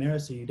yourself in the mirror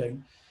so you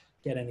don't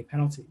get any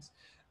penalties.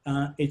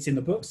 It's in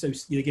the book, so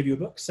they give you a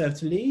book, Serve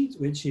to Lead,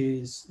 which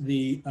is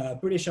the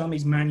British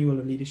Army's Manual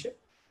of Leadership,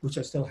 which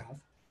I still have.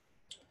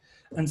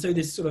 And so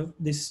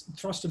this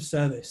thrust of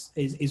service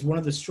is one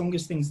of the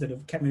strongest things that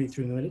have kept me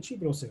through the military,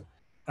 but also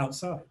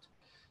outside.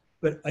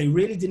 But I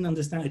really didn't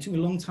understand. It took me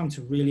a long time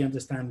to really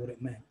understand what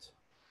it meant.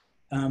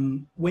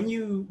 When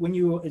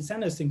you at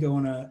Sandhurst and go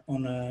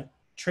on a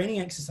training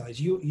exercise,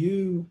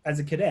 you as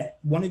a cadet,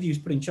 one of you is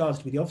put in charge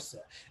to be the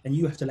officer, and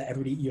you have to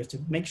you have to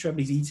make sure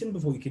everybody's eaten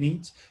before you can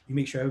eat. You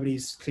make sure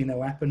everybody's clean their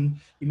weapon.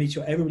 You make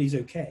sure everybody's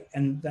okay,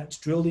 and that's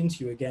drilled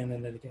into you again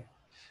and then again.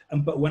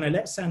 But when I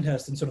left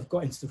Sandhurst and sort of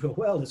got into the real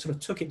world, I sort of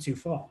took it too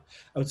far.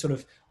 I would sort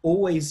of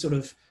always sort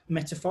of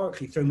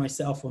metaphorically throw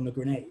myself on the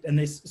grenade, and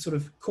this sort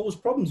of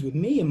caused problems with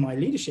me and my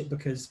leadership,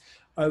 because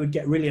I would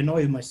get really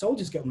annoyed when my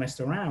soldiers get messed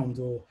around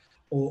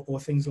or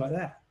things like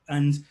that.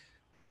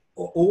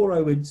 Or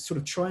I would sort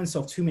of try and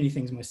solve too many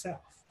things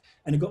myself.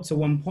 And it got to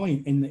one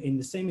point in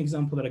the same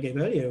example that I gave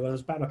earlier, where I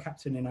was battle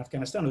captain in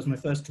Afghanistan. It was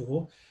my first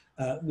tour,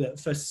 the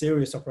first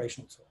serious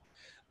operational tour.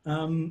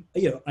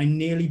 I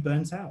nearly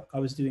burnt out. I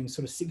was doing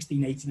sort of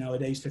 16, 18-hour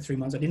days for 3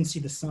 months. I didn't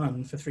see the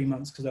sun for 3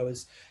 months because I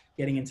was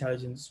getting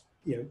intelligence,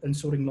 and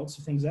sorting lots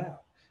of things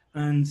out.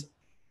 And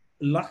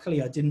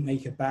luckily, I didn't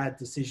make a bad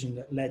decision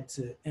that led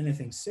to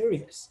anything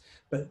serious.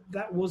 But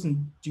that wasn't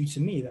due to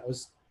me. That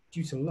was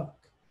due to luck.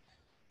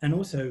 And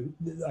also,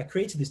 I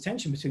created this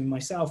tension between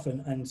myself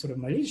and sort of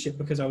my leadership,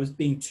 because I was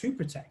being too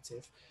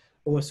protective,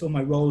 or I saw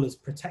my role as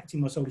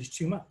protecting my soldiers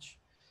too much.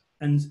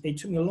 And it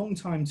took me a long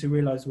time to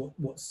realize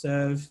what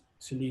serve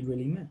to lead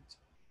really meant.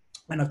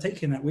 And I've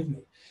taken that with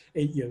me.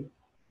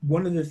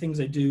 One of the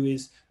things I do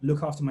is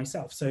look after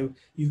myself. So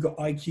you've got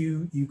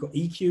IQ, you've got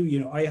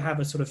EQ. I have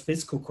a sort of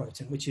physical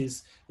quotient, which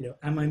is,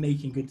 am I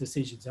making good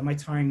decisions? Am I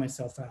tiring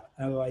myself out?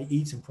 Am I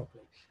eating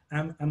properly?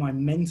 Am I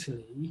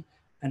mentally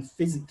and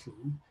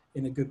physically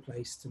in a good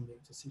place to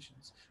make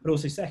decisions? But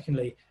also,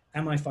 secondly,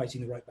 am I fighting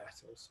the right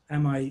battles?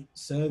 Am I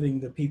serving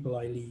the people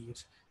I lead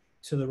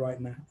to the right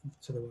manner?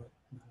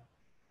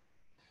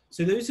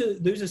 So those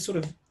are sort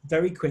of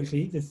very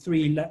quickly the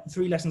three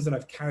lessons that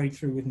I've carried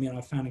through with me and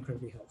I found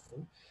incredibly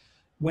helpful.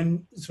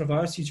 When sort of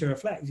I asked you to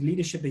reflect,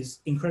 leadership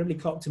is incredibly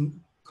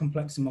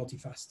complex and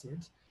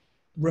multifaceted.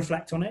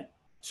 Reflect on it,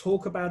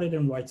 talk about it,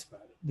 and write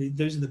about it.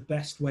 Those are the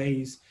best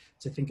ways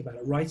to think about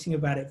it. Writing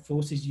about it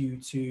forces you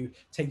to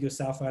take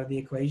yourself out of the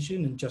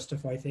equation and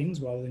justify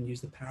things rather than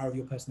use the power of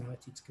your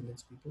personality to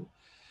convince people.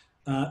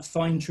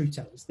 Find truth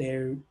tellers.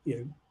 They're,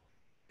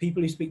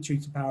 people who speak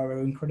truth to power are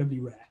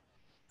incredibly rare.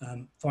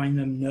 Find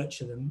them,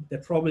 nurture them. They're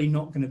probably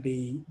not going to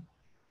be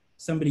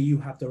somebody you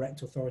have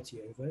direct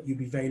authority over. You'd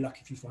be very lucky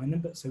if you find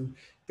them, but so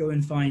go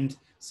and find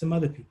some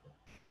other people.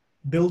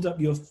 Build up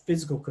your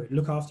physical quotient.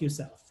 Look after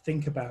yourself.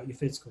 Think about your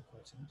physical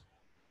quotient.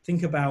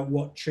 Think about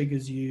what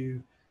triggers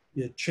you.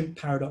 The Chimp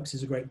Paradox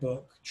is a great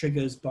book.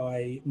 Triggers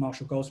by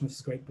Marshall Goldsmith is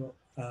a great book.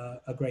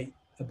 A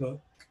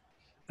book.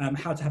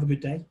 How to Have a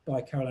Good Day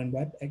by Caroline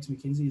Webb,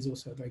 ex-McKinsey, is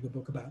also a very good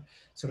book about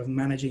sort of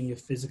managing your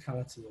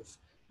physicality of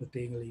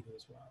being a leader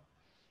as well.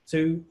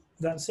 So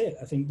that's it.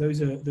 I think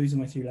those are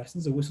my 3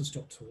 lessons. A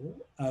whistle-stop tour.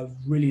 I've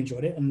really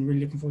enjoyed it and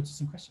really looking forward to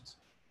some questions.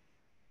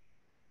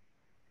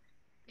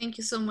 Thank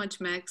you so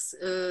much, Max.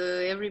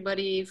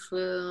 Everybody, if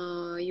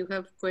you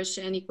have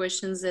any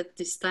questions at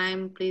this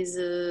time, please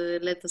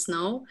let us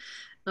know.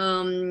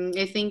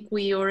 I think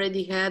we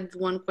already had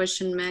one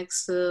question,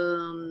 Max,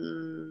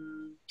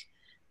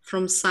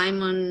 from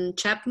Simon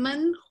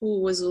Chapman, who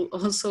was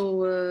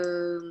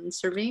also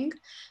serving.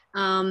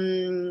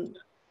 And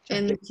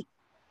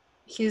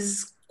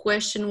his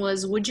question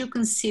was, would you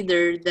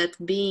consider that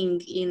being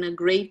in a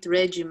great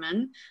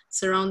regiment,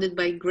 surrounded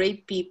by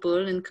great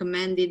people and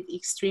commanded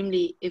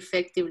extremely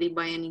effectively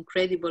by an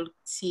incredible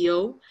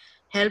CEO,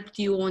 helped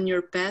you on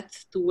your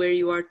path to where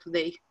you are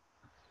today?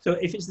 So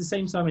if it's the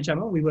same Simon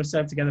Chapman, we were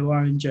served together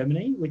while in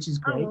Germany, which is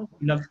great. Oh.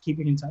 We love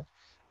keeping in touch.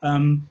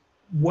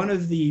 One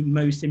of the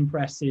most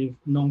impressive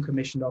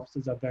non-commissioned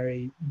officers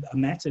I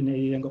met, and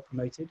he then got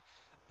promoted.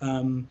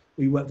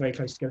 We work very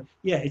close together.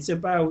 Yeah, it's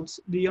about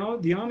the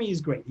army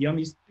is great. The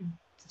army's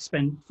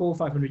spent 400 or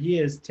 500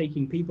 years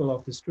taking people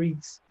off the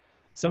streets,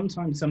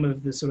 sometimes some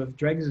of the sort of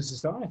dregs of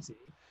society,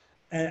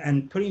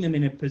 and putting them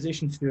in a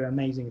position to do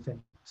amazing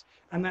things.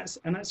 And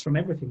that's from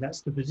everything.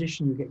 That's the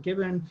position you get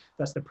given.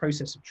 That's the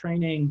process of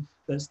training.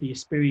 That's the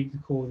esprit de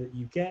corps that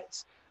you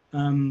get.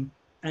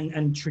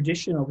 And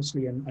tradition,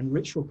 obviously, and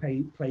ritual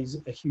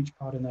plays a huge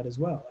part in that as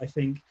well. I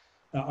think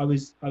I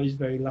was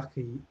very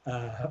lucky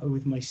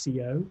with my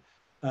CO.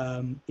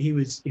 He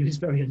was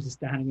very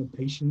understanding and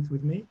patient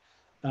with me,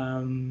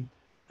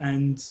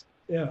 and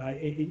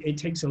it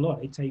takes a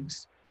lot. It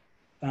takes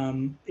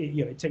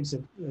it takes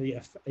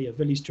a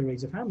village to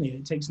raise a family, and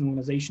it takes an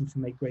organization to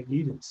make great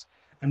leaders.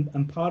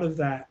 And part of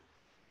that,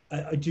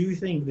 I do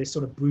think this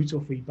sort of brutal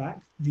feedback.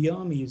 The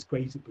army is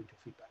great at brutal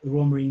feedback. The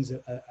Royal Marines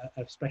are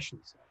especially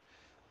so,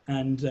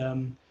 and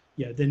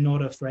they're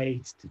not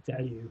afraid to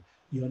tell you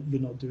you're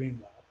not doing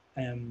well.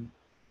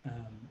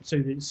 So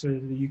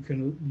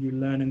that you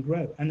learn and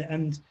grow,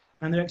 and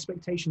their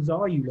expectations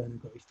are you learn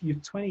and grow. If you're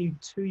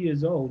 22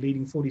 years old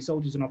leading 40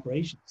 soldiers in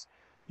operations,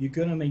 you're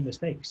going to make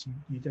mistakes.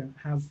 You don't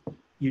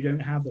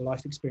have the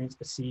life experience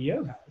a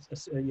CEO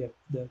has,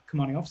 the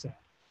commanding officer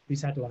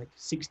who's had like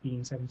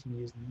 16, 17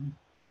 years in the army.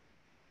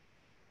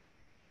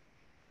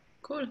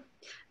 Cool.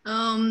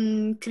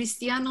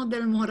 Cristiano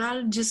Del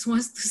Moral just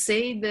wants to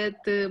say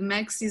that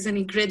Max is an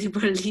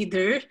incredible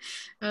leader.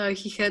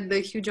 He had a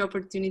huge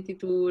opportunity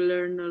to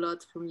learn a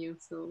lot from you.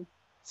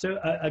 So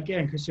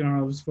again,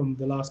 Cristiano was from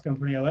the last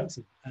company I worked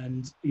in,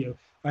 and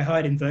I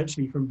hired him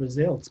virtually from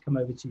Brazil to come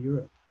over to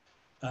Europe.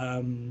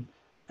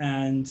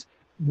 And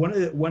one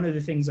of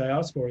the things I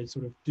asked for is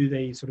sort of, do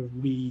they sort of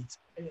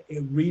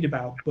read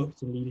about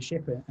books and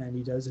leadership, and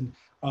he does, and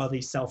are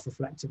they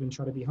self-reflective and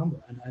try to be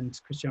humble? And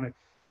Cristiano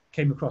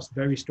came across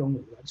very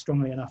strongly,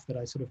 strongly enough that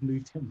I sort of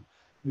moved him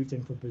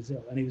from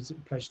Brazil, and it was a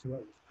pleasure to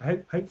work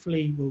with.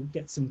 Hopefully we'll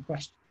get some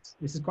questions.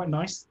 This is quite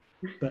nice,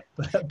 but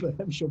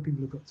I'm sure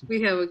people have got some.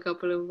 We have a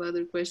couple of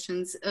other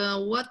questions.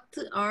 What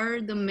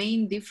are the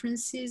main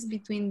differences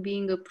between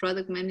being a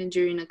product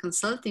manager in a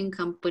consulting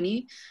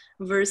company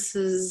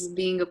versus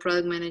being a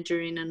product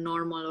manager in a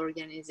normal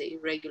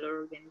regular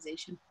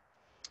organization?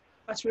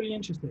 That's really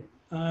interesting.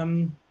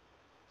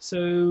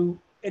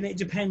 And it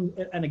depends,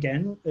 and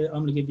again, I'm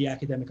going to give the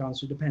academic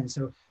answer, it depends.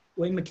 So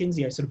when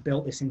McKinsey, I sort of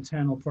built this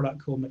internal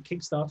product called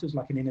Kickstarter,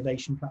 like an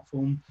innovation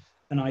platform,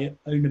 and I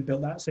owned and built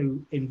that. So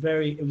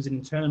it was an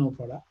internal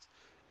product,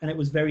 and it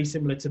was very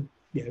similar to,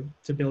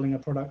 to building a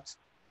product,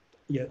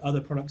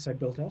 other products I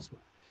built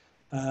elsewhere.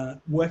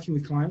 Working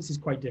with clients is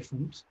quite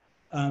different,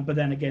 but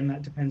then again,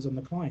 that depends on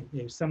the client.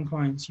 Some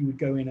clients you would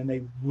go in and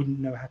they wouldn't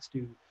know how to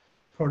do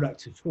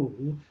product at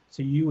all,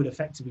 so you would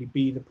effectively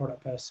be the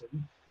product person,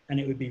 and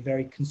it would be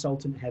very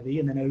consultant heavy,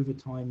 and then over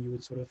time you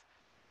would sort of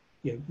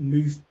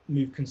move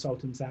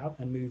consultants out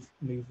and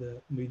move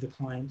the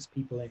clients,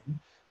 people in,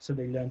 so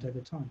they learned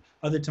over time.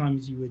 Other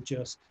times you were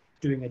just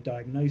doing a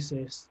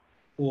diagnosis,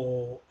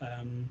 or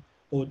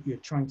you're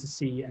trying to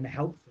see and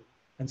help them,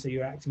 and so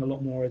you're acting a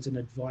lot more as an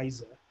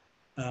advisor.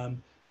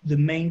 The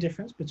main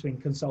difference between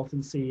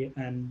consultancy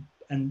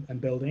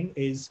and building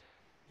is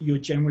you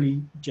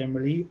generally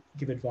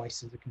give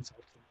advice as a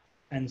consultant,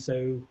 and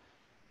so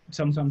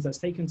sometimes that's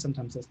taken,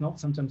 sometimes that's not,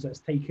 sometimes that's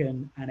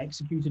taken and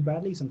executed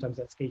badly, sometimes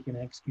that's taken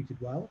and executed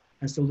well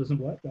and still doesn't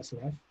work. That's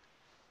life.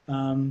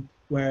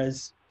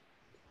 Whereas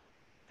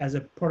as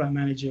a product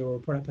manager or a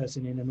product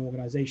person in an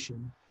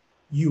organization,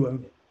 you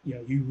own it.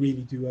 You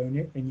really do own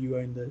it, and you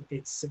own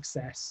its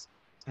success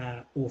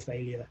or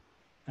failure,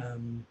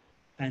 and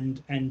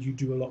you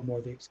do a lot more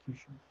of the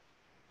execution.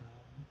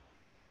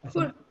 I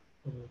think.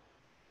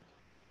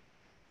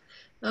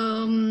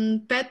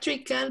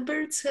 Patrick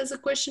Alberts has a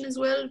question as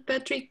well.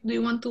 Patrick, do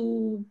you want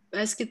to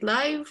ask it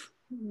live?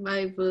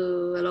 I've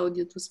allowed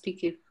you to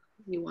speak if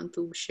you want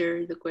to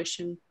share the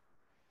question.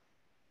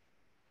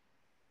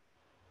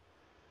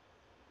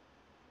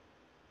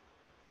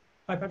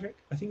 Hi, Patrick.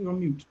 I think you're on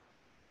mute.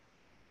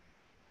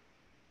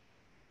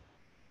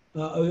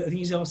 I think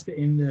he's asked it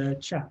in the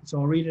chat, so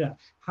I'll read it out.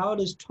 How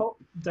does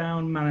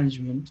top-down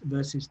management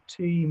versus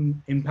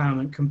team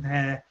empowerment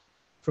compare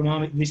from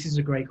Army? This is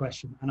a great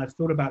question, and I've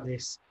thought about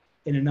this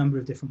in a number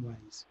of different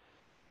ways.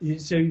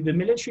 So the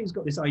military's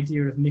got this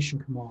idea of mission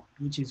command,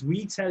 which is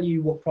we tell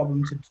you what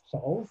problem to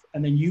solve,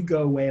 and then you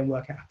go away and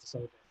work out how to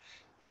solve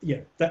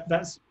it.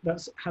 That's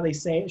how they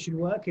say it should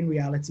work. In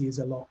reality, is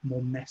a lot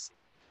more messy.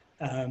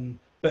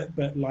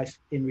 But life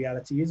in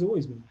reality is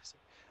always more messy.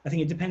 I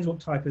think it depends what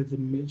type of the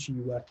military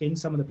you work in.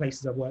 Some of the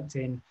places I've worked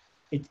in,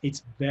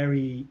 it's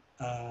very,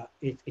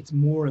 it's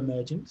more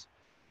emergent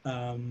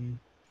than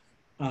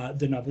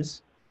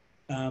others.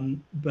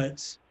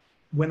 But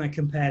when I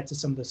compare to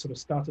some of the sort of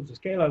startups or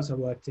scale-ups I've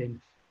worked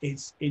in,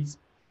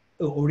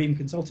 or even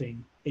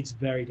consulting, it's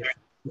very different.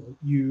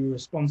 You're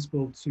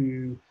responsible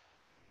to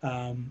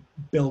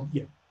build,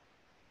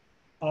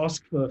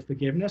 ask for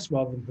forgiveness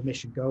rather than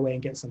permission. Go away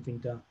and get something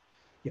done.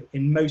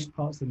 In most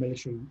parts of the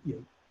military,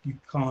 you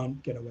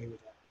can't get away with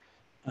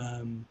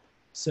that.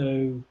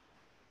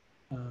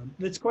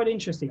 That's quite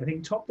interesting. I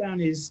think top-down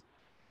it's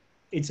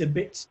a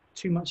bit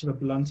too much of a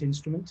blunt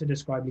instrument to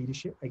describe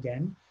leadership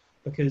again,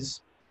 because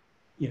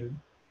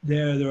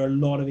there are a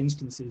lot of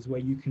instances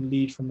where you can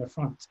lead from the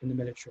front in the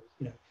military.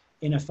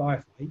 In a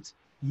firefight,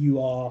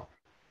 you are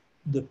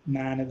the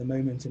man at the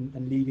moment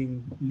and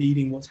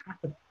leading what's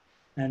happening,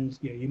 and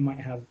you might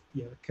have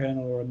a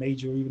colonel or a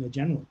major or even a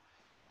general.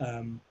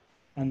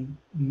 And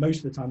most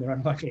of the time they're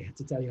unlikely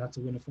to tell you how to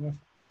win a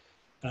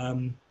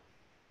firefight.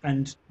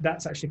 And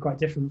that's actually quite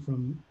different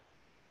from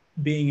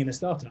being in a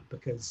startup,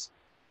 because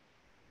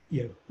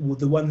the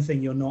one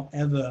thing you're not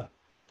ever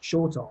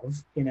short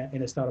of in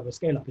a startup or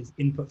scale up is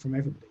input from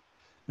everybody.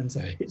 And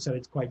so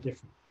it's quite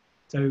different.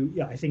 So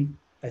yeah, I think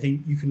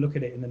you can look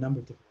at it in a number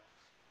of different ways.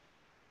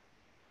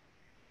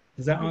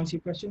 Does that answer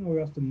your question, or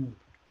after more?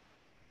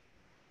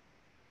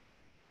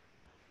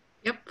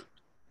 Yep.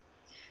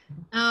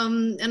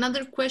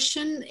 Another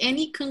question,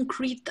 any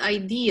concrete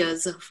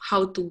ideas of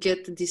how to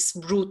get this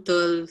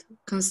brutal,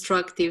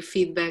 constructive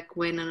feedback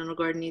when an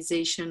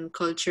organization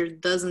culture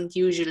doesn't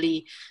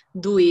usually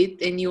do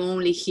it and you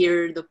only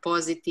hear the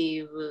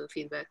positive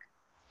feedback?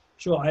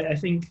 Sure, I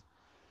think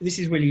this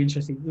is really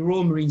interesting. The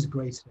Royal Marines are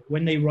great at it.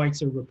 When they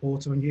write a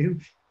report on you,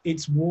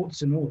 it's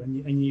warts and all,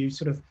 and you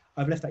sort of,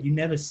 I've left that, you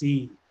never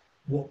see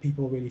what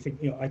people really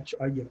think. You know,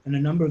 in a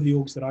number of the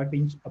orgs that I've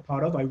been a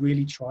part of, I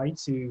really try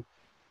to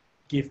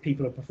give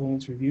people a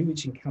performance review,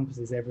 which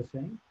encompasses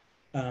everything,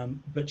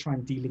 but try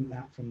and delink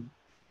that from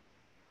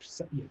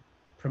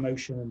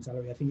promotion and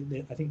salary. I think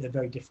they're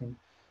very different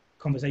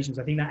conversations.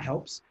 I think that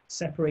helps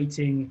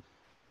separating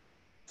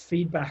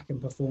feedback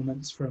and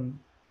performance from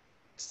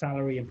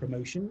salary and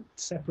promotion.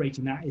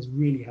 Separating that is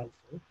really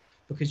helpful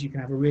because you can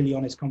have a really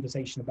honest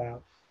conversation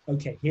about,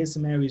 okay, here's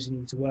some areas you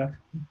need to work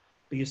on,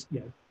 but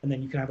and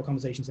then you can have a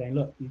conversation saying,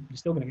 look, you're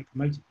still going to get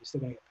promoted, you're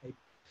still going to get paid.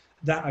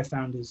 That I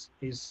found is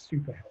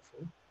super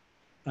helpful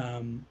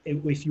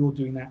if you're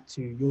doing that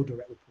to your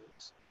direct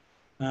reports.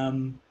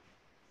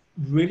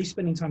 Really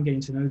spending time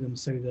getting to know them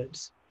so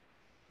that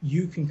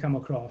you can come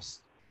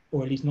across,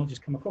 or at least not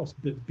just come across,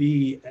 but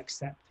be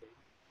accepted.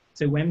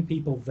 So when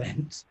people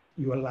vent,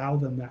 you allow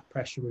them that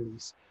pressure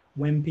release.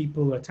 When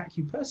people attack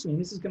you personally,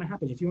 and this is going to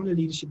happen, if you're in a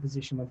leadership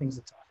position where things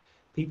are tough,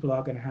 people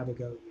are going to have a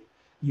go at you.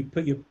 You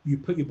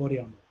put your body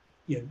on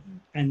them,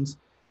 and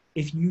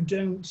if you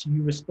don't,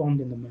 you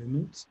respond in the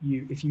moment.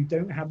 If you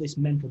don't have this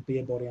mental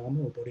body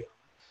armor,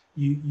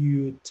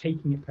 you're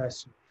taking it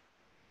personally,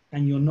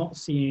 and you're not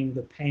seeing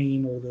the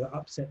pain or the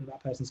upset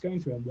that person's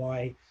going through and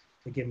why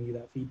they're giving you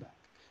that feedback.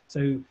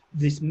 So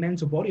this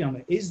mental body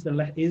armor is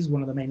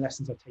one of the main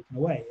lessons I've taken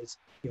away. Is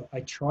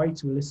I try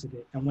to elicit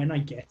it, and when I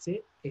get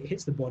it, it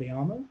hits the body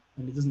armor,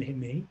 and it doesn't hit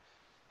me.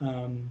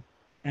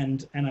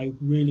 And I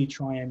really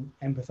try and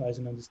empathize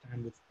and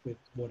understand with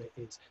what it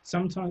is.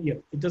 Sometimes,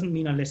 it doesn't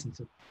mean I listen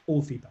to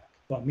all feedback.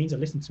 Well, it means I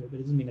listen to it, but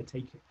it doesn't mean I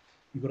take it.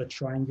 You've got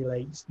to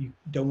triangulate. You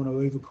don't want to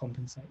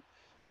overcompensate.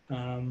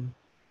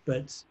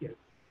 But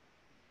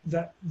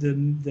that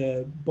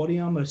the body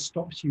armor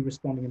stops you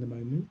responding in the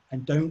moment,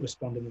 and don't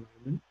respond in the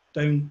moment.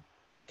 Don't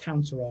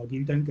counter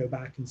argue. Don't go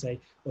back and say,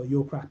 "Oh,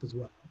 you're crap as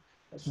well."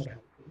 That's not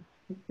helpful.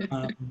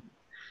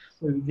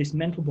 So this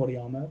mental body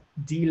armor,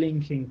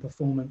 delinking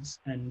performance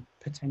and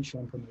potential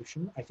and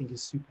promotion, I think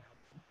is super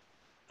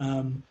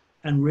helpful.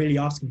 And really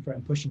asking for it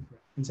and pushing for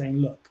it and saying,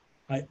 look,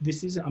 I'm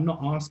not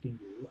asking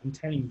you, I'm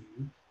telling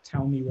you,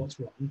 tell me what's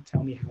wrong,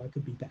 tell me how I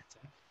could be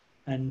better.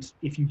 And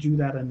if you do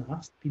that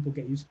enough, people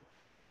get used to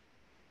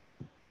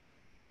it.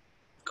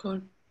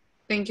 Cool.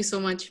 Thank you so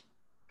much.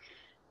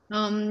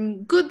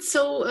 Good.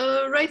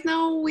 So right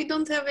now we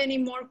don't have any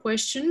more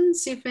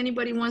questions. If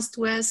anybody wants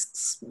to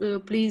ask,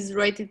 please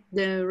write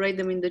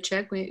them in the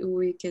chat.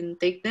 We can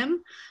take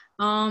them.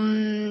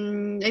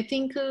 I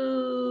think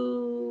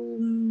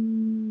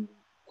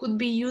could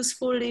be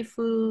useful if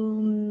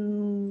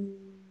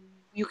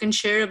you can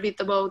share a bit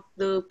about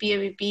the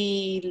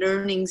PMEP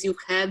learnings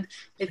you've had.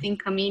 I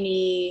think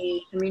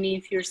Kamini,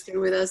 if you're still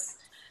with us.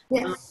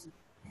 Yes.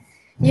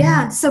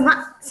 Yeah, so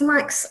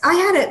Max, I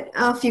had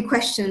a few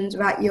questions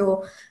about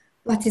your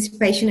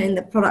participation in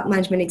the Product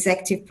Management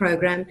Executive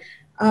Program.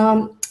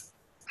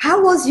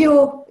 How was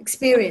your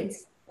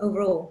experience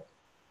overall?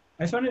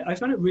 I found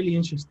it really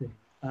interesting.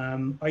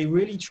 I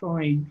really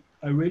try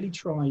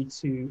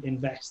to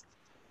invest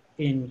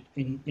in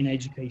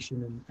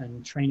education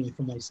and training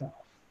for myself.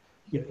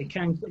 It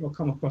can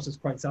come across as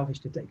quite selfish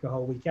to take a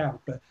whole week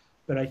out,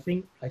 but I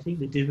think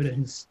the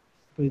dividends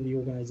for the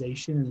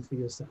organization and for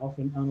yourself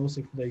and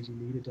also for those you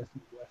lead are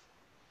definitely worth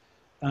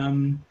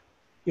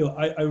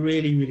it. I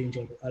really, really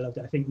enjoyed it. I loved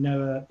it. I think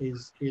Noah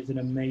is an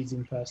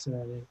amazing person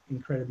and an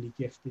incredibly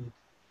gifted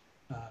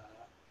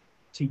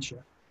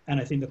teacher.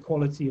 And I think the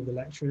quality of the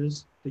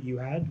lecturers that you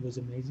had was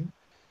amazing.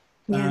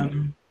 Yeah.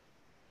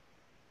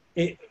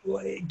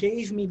 It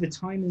gave me the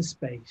time and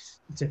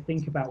space to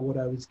think about what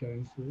I was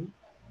going through,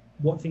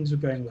 what things were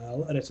going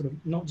well at a sort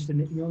of not just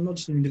an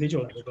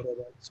individual level, but at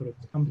a sort of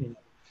the company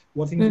level.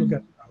 What things were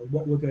going well,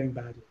 what were going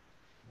badly,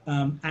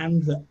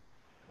 and that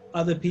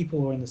other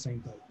people are in the same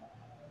boat.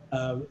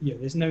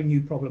 There's no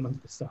new problem under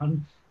the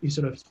sun.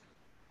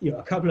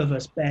 A couple of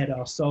us bared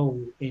our soul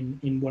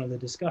in one of the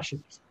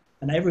discussions,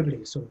 and everybody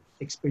is sort of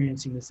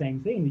experiencing the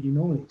same thing that you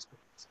normally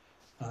experience.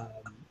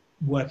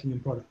 Working in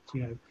product,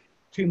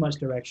 too much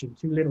direction,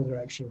 too little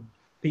direction.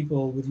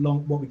 People with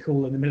what we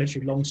call in the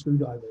military, long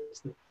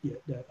screwdrivers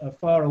that are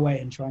far away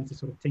and trying to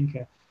sort of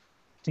tinker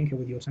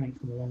with your tank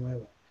from a long way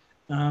away.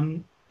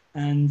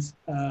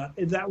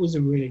 That was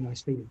a really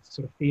nice feeling to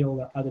sort of feel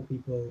that other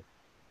people,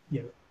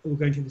 were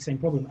going through the same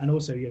problem, and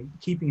also,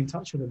 keeping in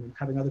touch with them and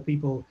having other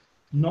people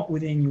not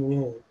within your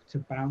org to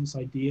bounce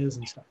ideas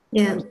and stuff.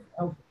 Yeah. That was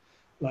helpful.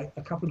 Like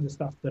a couple of the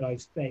stuff that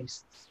I've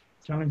faced,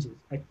 challenges,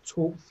 I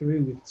talked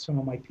through with some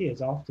of my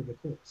peers after the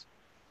course.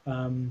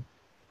 And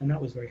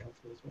that was very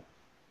helpful as well.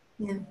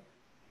 Yeah.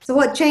 So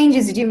what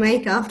changes did you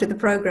make after the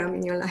program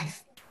in your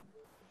life?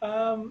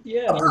 Apart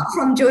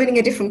from joining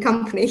a different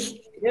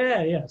company.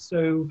 Yeah.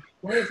 So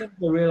one of the things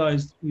I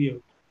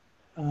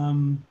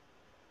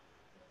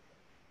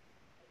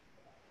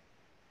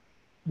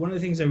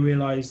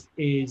realized,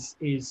 is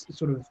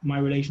sort of my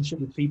relationship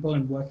with people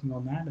and working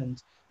on that.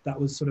 And that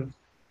was sort of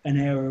an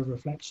area of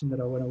reflection that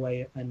I went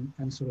away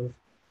and sort of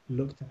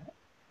looked at.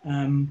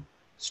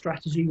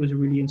 Strategy was a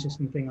really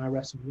interesting thing I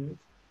wrestled with,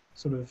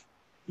 sort of,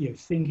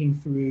 thinking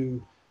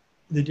through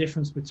the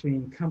difference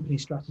between company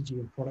strategy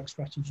and product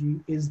strategy.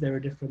 Is there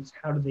a difference?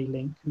 How do they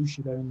link? Who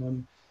should own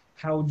them?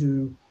 How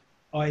do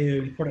I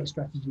own product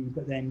strategy,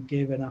 but then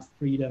give enough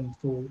freedom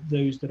for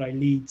those that I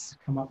lead to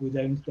come up with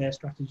their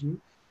strategy?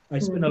 I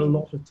spend a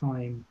lot of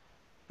time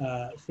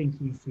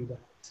thinking through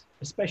that,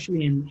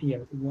 especially in,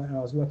 when I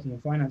was working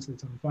in finance at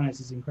the time.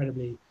 Finance is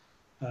incredibly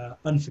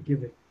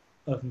unforgiving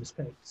of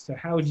mistakes. So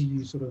how do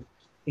you sort of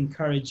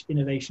encourage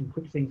innovation,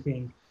 quick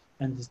thinking,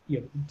 and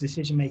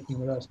decision making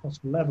at the lowest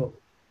possible level,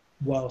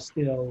 while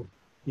still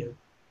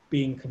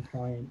being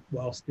compliant,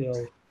 while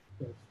still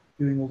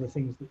doing all the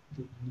things that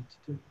you need to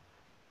do?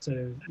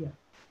 So yeah,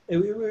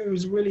 it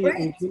was really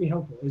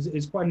helpful.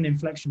 It's quite an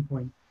inflection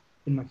point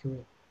in my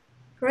career.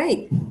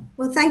 Great.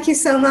 Well, thank you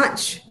so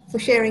much for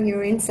sharing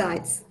your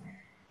insights.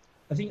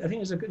 I think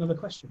there's another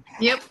question.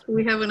 Yep,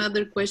 we have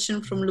another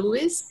question from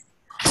Louis.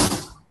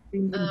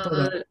 Teams and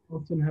products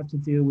often have to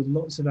deal with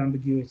lots of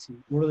ambiguity.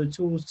 What are the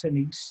tools,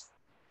 techniques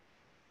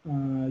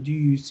do you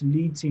use to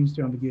lead teams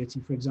through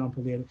ambiguity? For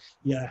example,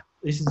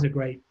 this is a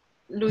great.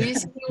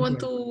 Luis, if you want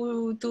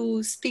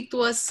to speak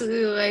to us,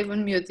 I've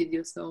unmuted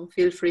you, so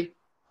feel free.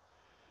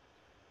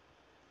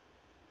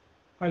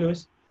 Hi,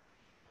 Louis.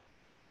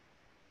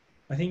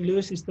 I think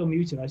Louis is still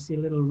muted. I see a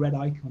little red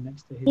icon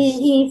next to his. He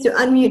needs to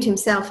unmute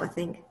himself, I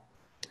think.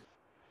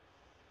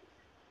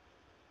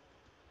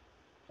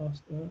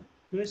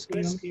 Louis,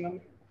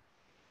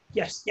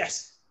 yes.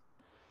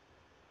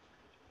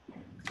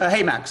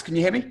 Hey, Max, can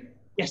you hear me?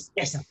 Yes.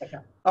 I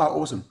can.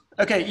 Oh, awesome.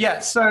 Okay, yeah.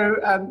 So,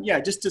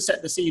 just to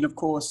set the scene, of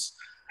course,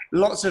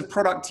 lots of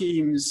product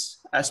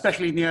teams,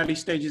 especially in the early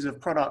stages of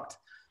product,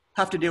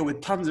 have to deal with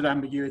tons of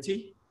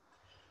ambiguity.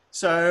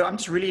 So I'm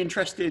just really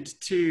interested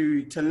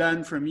to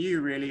learn from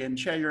you, really, and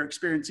share your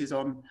experiences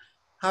on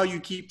how you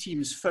keep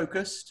teams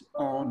focused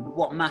on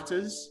what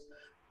matters.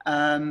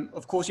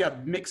 Of course, you have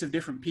a mix of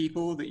different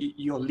people that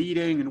you're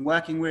leading and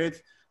working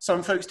with.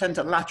 Some folks tend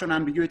to latch on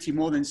ambiguity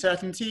more than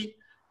certainty.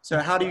 So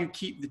how do you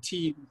keep the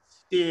team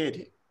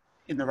steered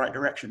in the right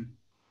direction?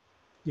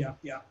 Yeah.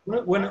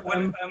 Could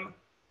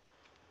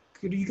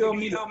you go on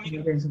mute?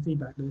 You're getting some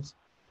feedback, Lewis.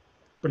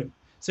 Brilliant.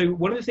 So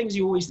one of the things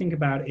you always think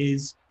about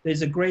is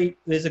there's a great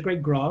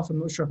graph. I'm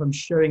not sure if I'm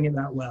showing it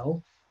that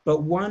well,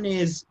 but one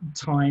is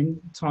time,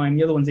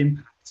 the other one's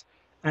impact,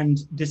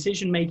 and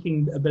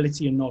decision-making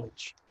ability and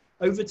knowledge.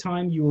 Over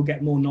time, you will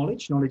get more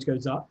knowledge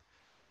goes up,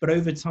 but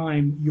over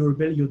time, your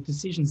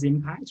decisions'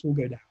 impact will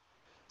go down.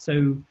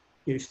 So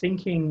if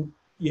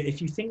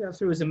you think that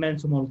through as a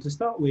mental model to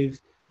start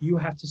with, you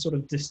have to sort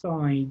of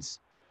decide,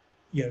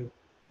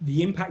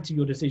 the impact of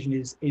your decision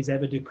is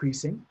ever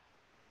decreasing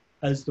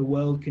as the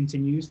world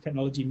continues,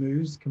 technology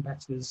moves,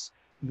 competitors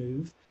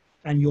move,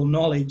 and your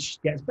knowledge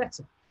gets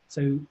better.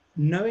 So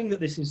knowing that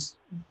this is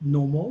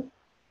normal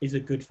is a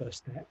good first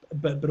step,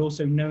 but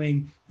also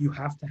knowing you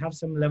have to have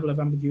some level of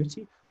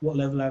ambiguity. What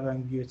level of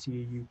ambiguity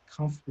are you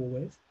comfortable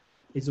with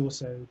is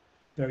also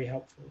very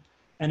helpful.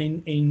 And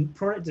in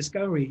product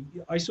discovery,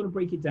 I sort of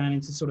break it down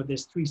into sort of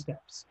there's 3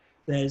 steps.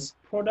 There's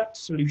product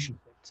solution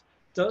fit.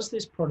 Does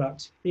this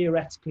product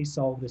theoretically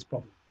solve this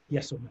problem?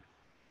 Yes or no?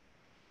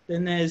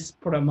 Then there's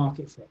product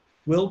market fit.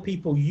 Will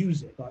people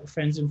use it, like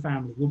friends and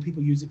family? Will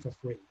people use it for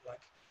free?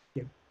 Like,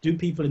 do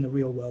people in the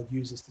real world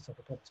use this to solve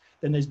the problems?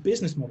 Then there's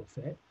business model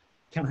fit.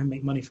 Can I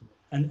make money from it?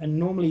 And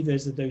normally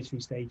there's those 3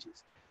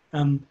 stages.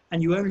 And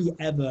you only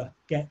ever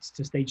get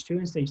to stage 2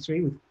 and stage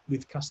 3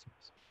 with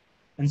customers.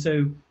 And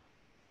so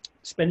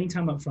spending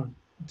time up front,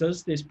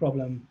 does the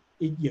problem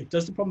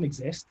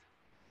exist?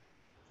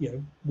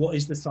 What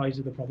is the size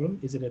of the problem?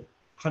 Is it a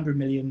 100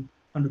 billion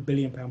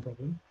pound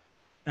problem?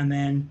 And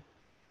then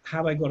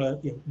have I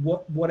got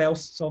what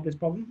else solve this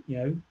problem?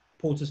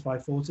 Porter's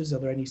 5 Forters, are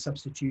there any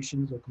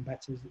substitutions or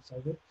competitors that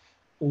solve it?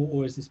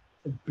 Or is this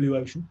a blue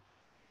ocean?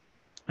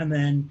 And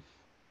then,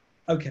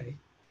 okay,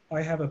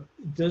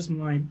 does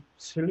my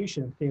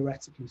solution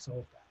theoretically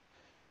solve that?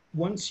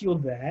 Once you're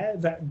there,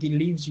 that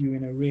leaves you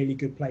in a really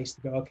good place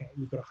to go, okay,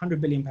 we've got a 100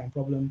 billion pound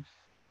problem.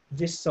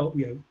 These 5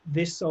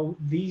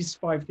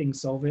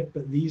 things solve it,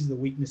 but these are the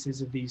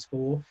weaknesses of these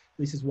 4.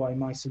 This is why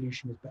my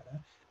solution is better.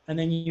 And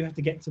then you have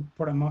to get to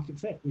product market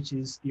fit, which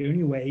is the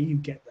only way you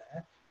get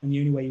there, and the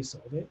only way you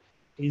solve it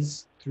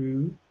is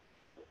through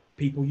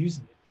people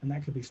using it. And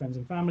that could be friends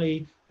and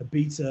family, a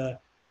beta,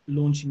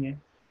 launching it.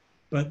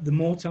 But the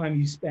more time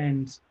you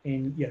spend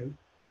in,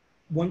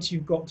 once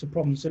you've got to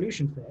problem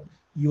solution fit,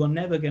 you are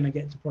never going to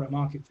get to product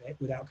market fit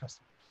without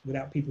customers,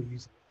 without people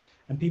using it.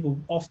 And people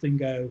often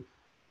go,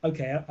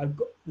 okay,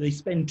 they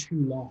spend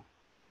too long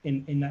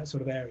in that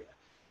sort of area.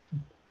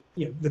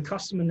 The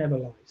customer never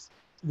lies.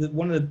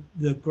 One of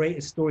the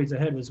greatest stories I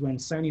heard was when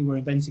Sony were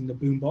inventing the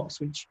boombox,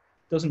 which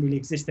doesn't really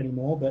exist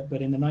anymore,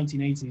 but in the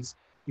 1980s,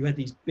 you had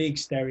these big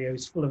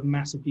stereos full of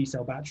massive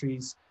D-cell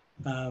batteries.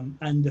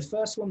 And the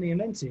first one they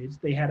invented,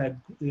 they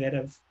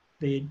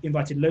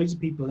invited loads of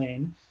people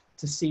in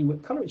to see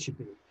what color it should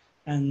be.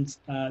 And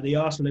they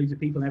asked loads of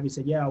people, and everybody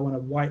said, yeah, I want a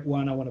white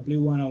one, I want a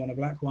blue one, I want a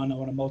black one, I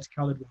want a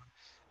multicolored one.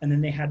 And then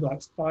they had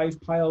like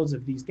 5 piles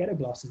of these ghetto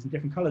blasters in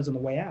different colors on the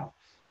way out,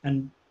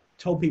 and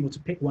told people to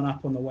pick one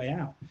up on the way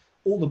out.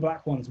 all the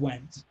black ones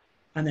went,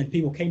 and then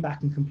people came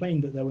back and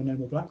complained that there were no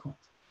more black ones.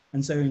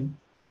 And so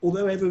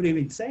although everybody had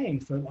been saying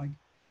for like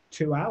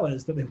 2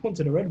 hours that they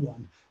wanted a red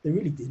one, they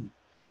really didn't,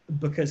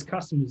 because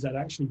customers had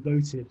actually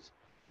voted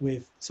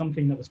with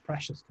something that was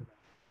precious to them,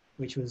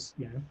 which was,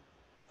 you know,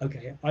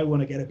 okay, I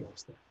want to get a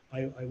Gloucester.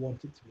 I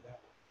want it to be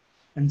that one.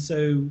 And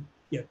so,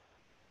 yeah,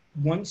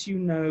 once you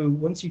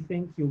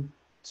think your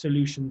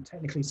solution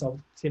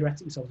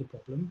theoretically solves the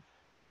problem,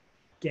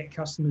 get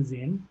customers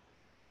in,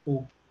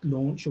 or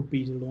launch or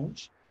beta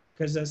launch,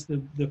 because that's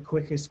the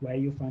quickest way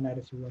you'll find out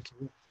if you're right or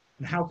wrong.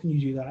 And how can you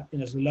do that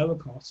in as lower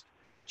cost,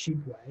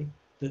 cheap way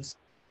that's,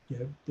 you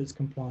know, that's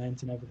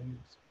compliant and everything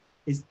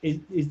else?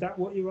 Is that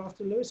what you're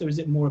after, Lewis, or is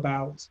it more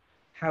about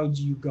how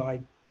do you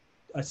guide?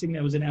 I think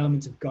there was an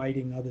element of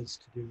guiding others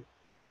to do it.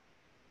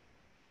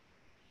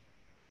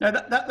 No,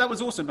 that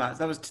was awesome, Matt.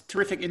 That was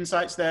terrific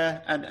insights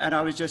there. And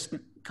I was just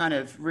kind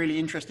of really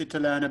interested to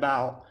learn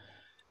about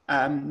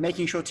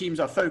making sure teams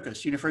are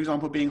focused. You know, for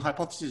example, being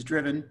hypothesis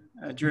driven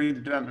during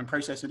the development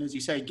process. And as you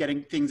say,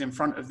 getting things in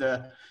front of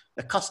the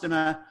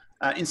customer.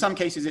 In some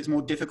cases, it's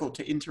more difficult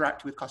to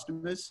interact with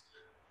customers.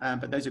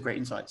 But those are great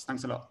insights.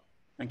 Thanks a lot.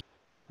 Thank you.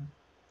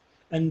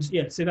 And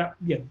yeah, so that,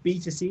 yeah,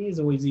 B2C is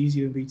always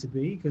easier than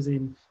B2B, because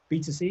in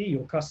B2C,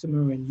 your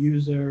customer and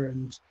user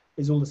and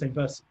is all the same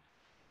person.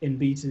 In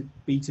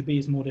B2B,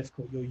 it's more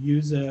difficult. Your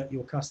user,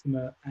 your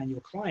customer, and your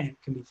client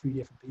can be 3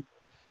 different people.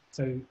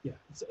 So yeah,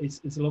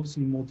 it's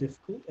obviously more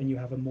difficult, and you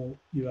have more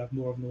of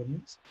an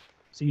audience.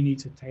 So you need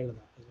to tailor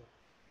that as well.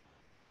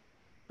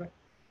 Right.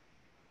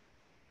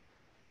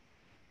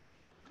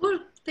 Cool.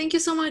 Thank you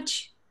so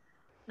much.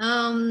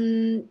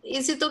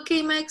 Is it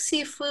okay, Max,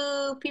 if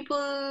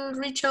people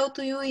reach out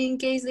to you in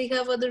case they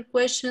have other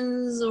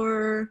questions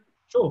or?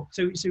 Sure.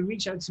 So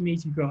reach out to me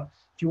if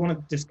you want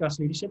to discuss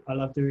leadership. I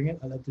love doing it.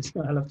 I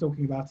love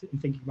talking about it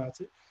and thinking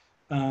about it.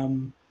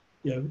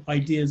 You know,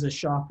 ideas are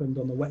sharpened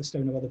on the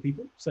whetstone of other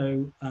people.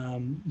 So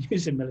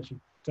use a military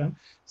term.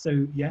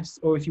 So yes,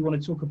 or if you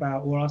want to talk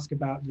about or ask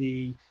about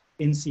the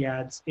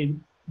INSEAD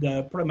in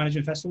the Product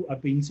Management Festival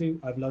I've been to,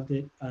 I've loved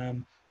it.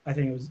 I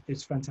think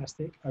it's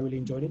fantastic. I really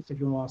enjoyed it. So if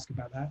you want to ask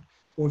about that,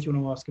 or if you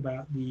want to ask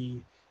about the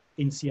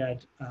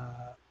INSEAD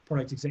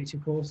Product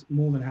Executive course,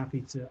 more than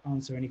happy to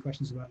answer any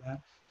questions about that.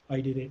 I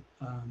did it.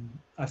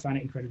 I found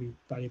it incredibly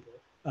valuable,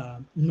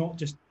 not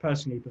just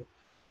personally, but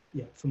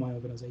yeah, for my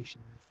organization.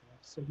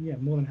 So yeah,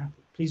 more than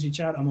happy. Please reach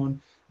out. I'm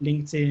on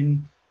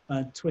LinkedIn,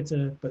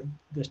 Twitter, but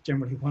there's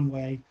generally one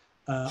way.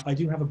 I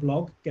do have a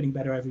blog,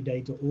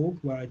 gettingbettereveryday.org,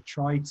 where I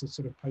try to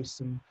sort of post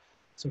some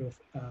sort of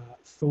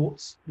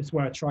thoughts. That's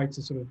where I try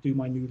to sort of do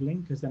my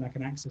noodling, because then I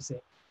can access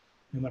it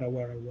no matter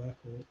where I work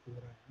or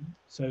what I am.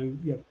 So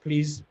yeah,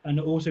 please. And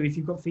also if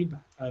you've got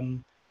feedback,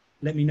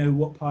 let me know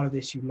what part of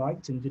this you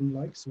liked and didn't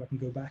like, so I can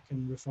go back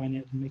and refine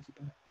it and make it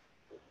better.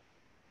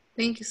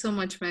 Thank you so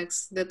much,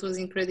 Max. That was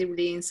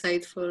incredibly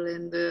insightful,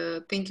 and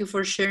thank you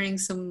for sharing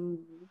some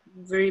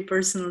very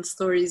personal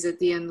stories at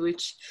the end,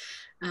 which,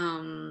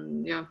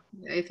 yeah,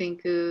 I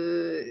think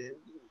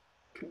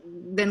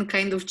then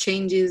kind of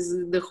changes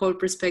the whole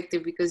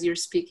perspective, because you're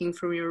speaking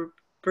from your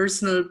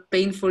personal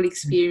painful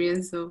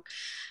experience. So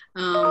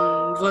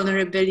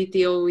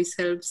vulnerability always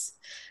helps.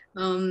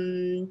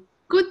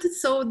 Good.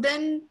 So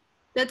then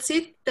that's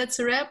it. That's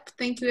a wrap.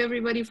 Thank you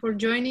everybody for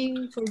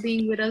joining, for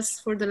being with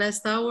us for the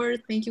last hour.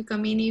 Thank you,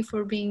 Kamini,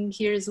 for being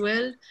here as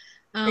well.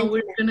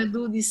 We're gonna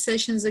do these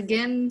sessions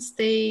again.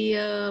 Stay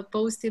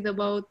posted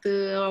about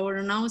our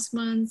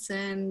announcements,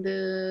 and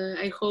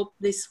I hope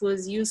this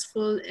was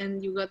useful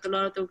and you got a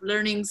lot of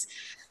learnings,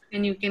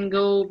 and you can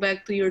go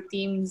back to your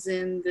teams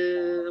and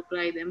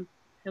apply them.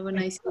 Have a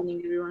nice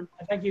evening, everyone.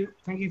 Thank you.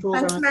 Thank you for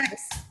all that.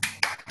 Thanks,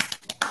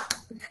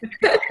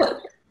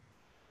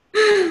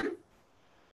 Max.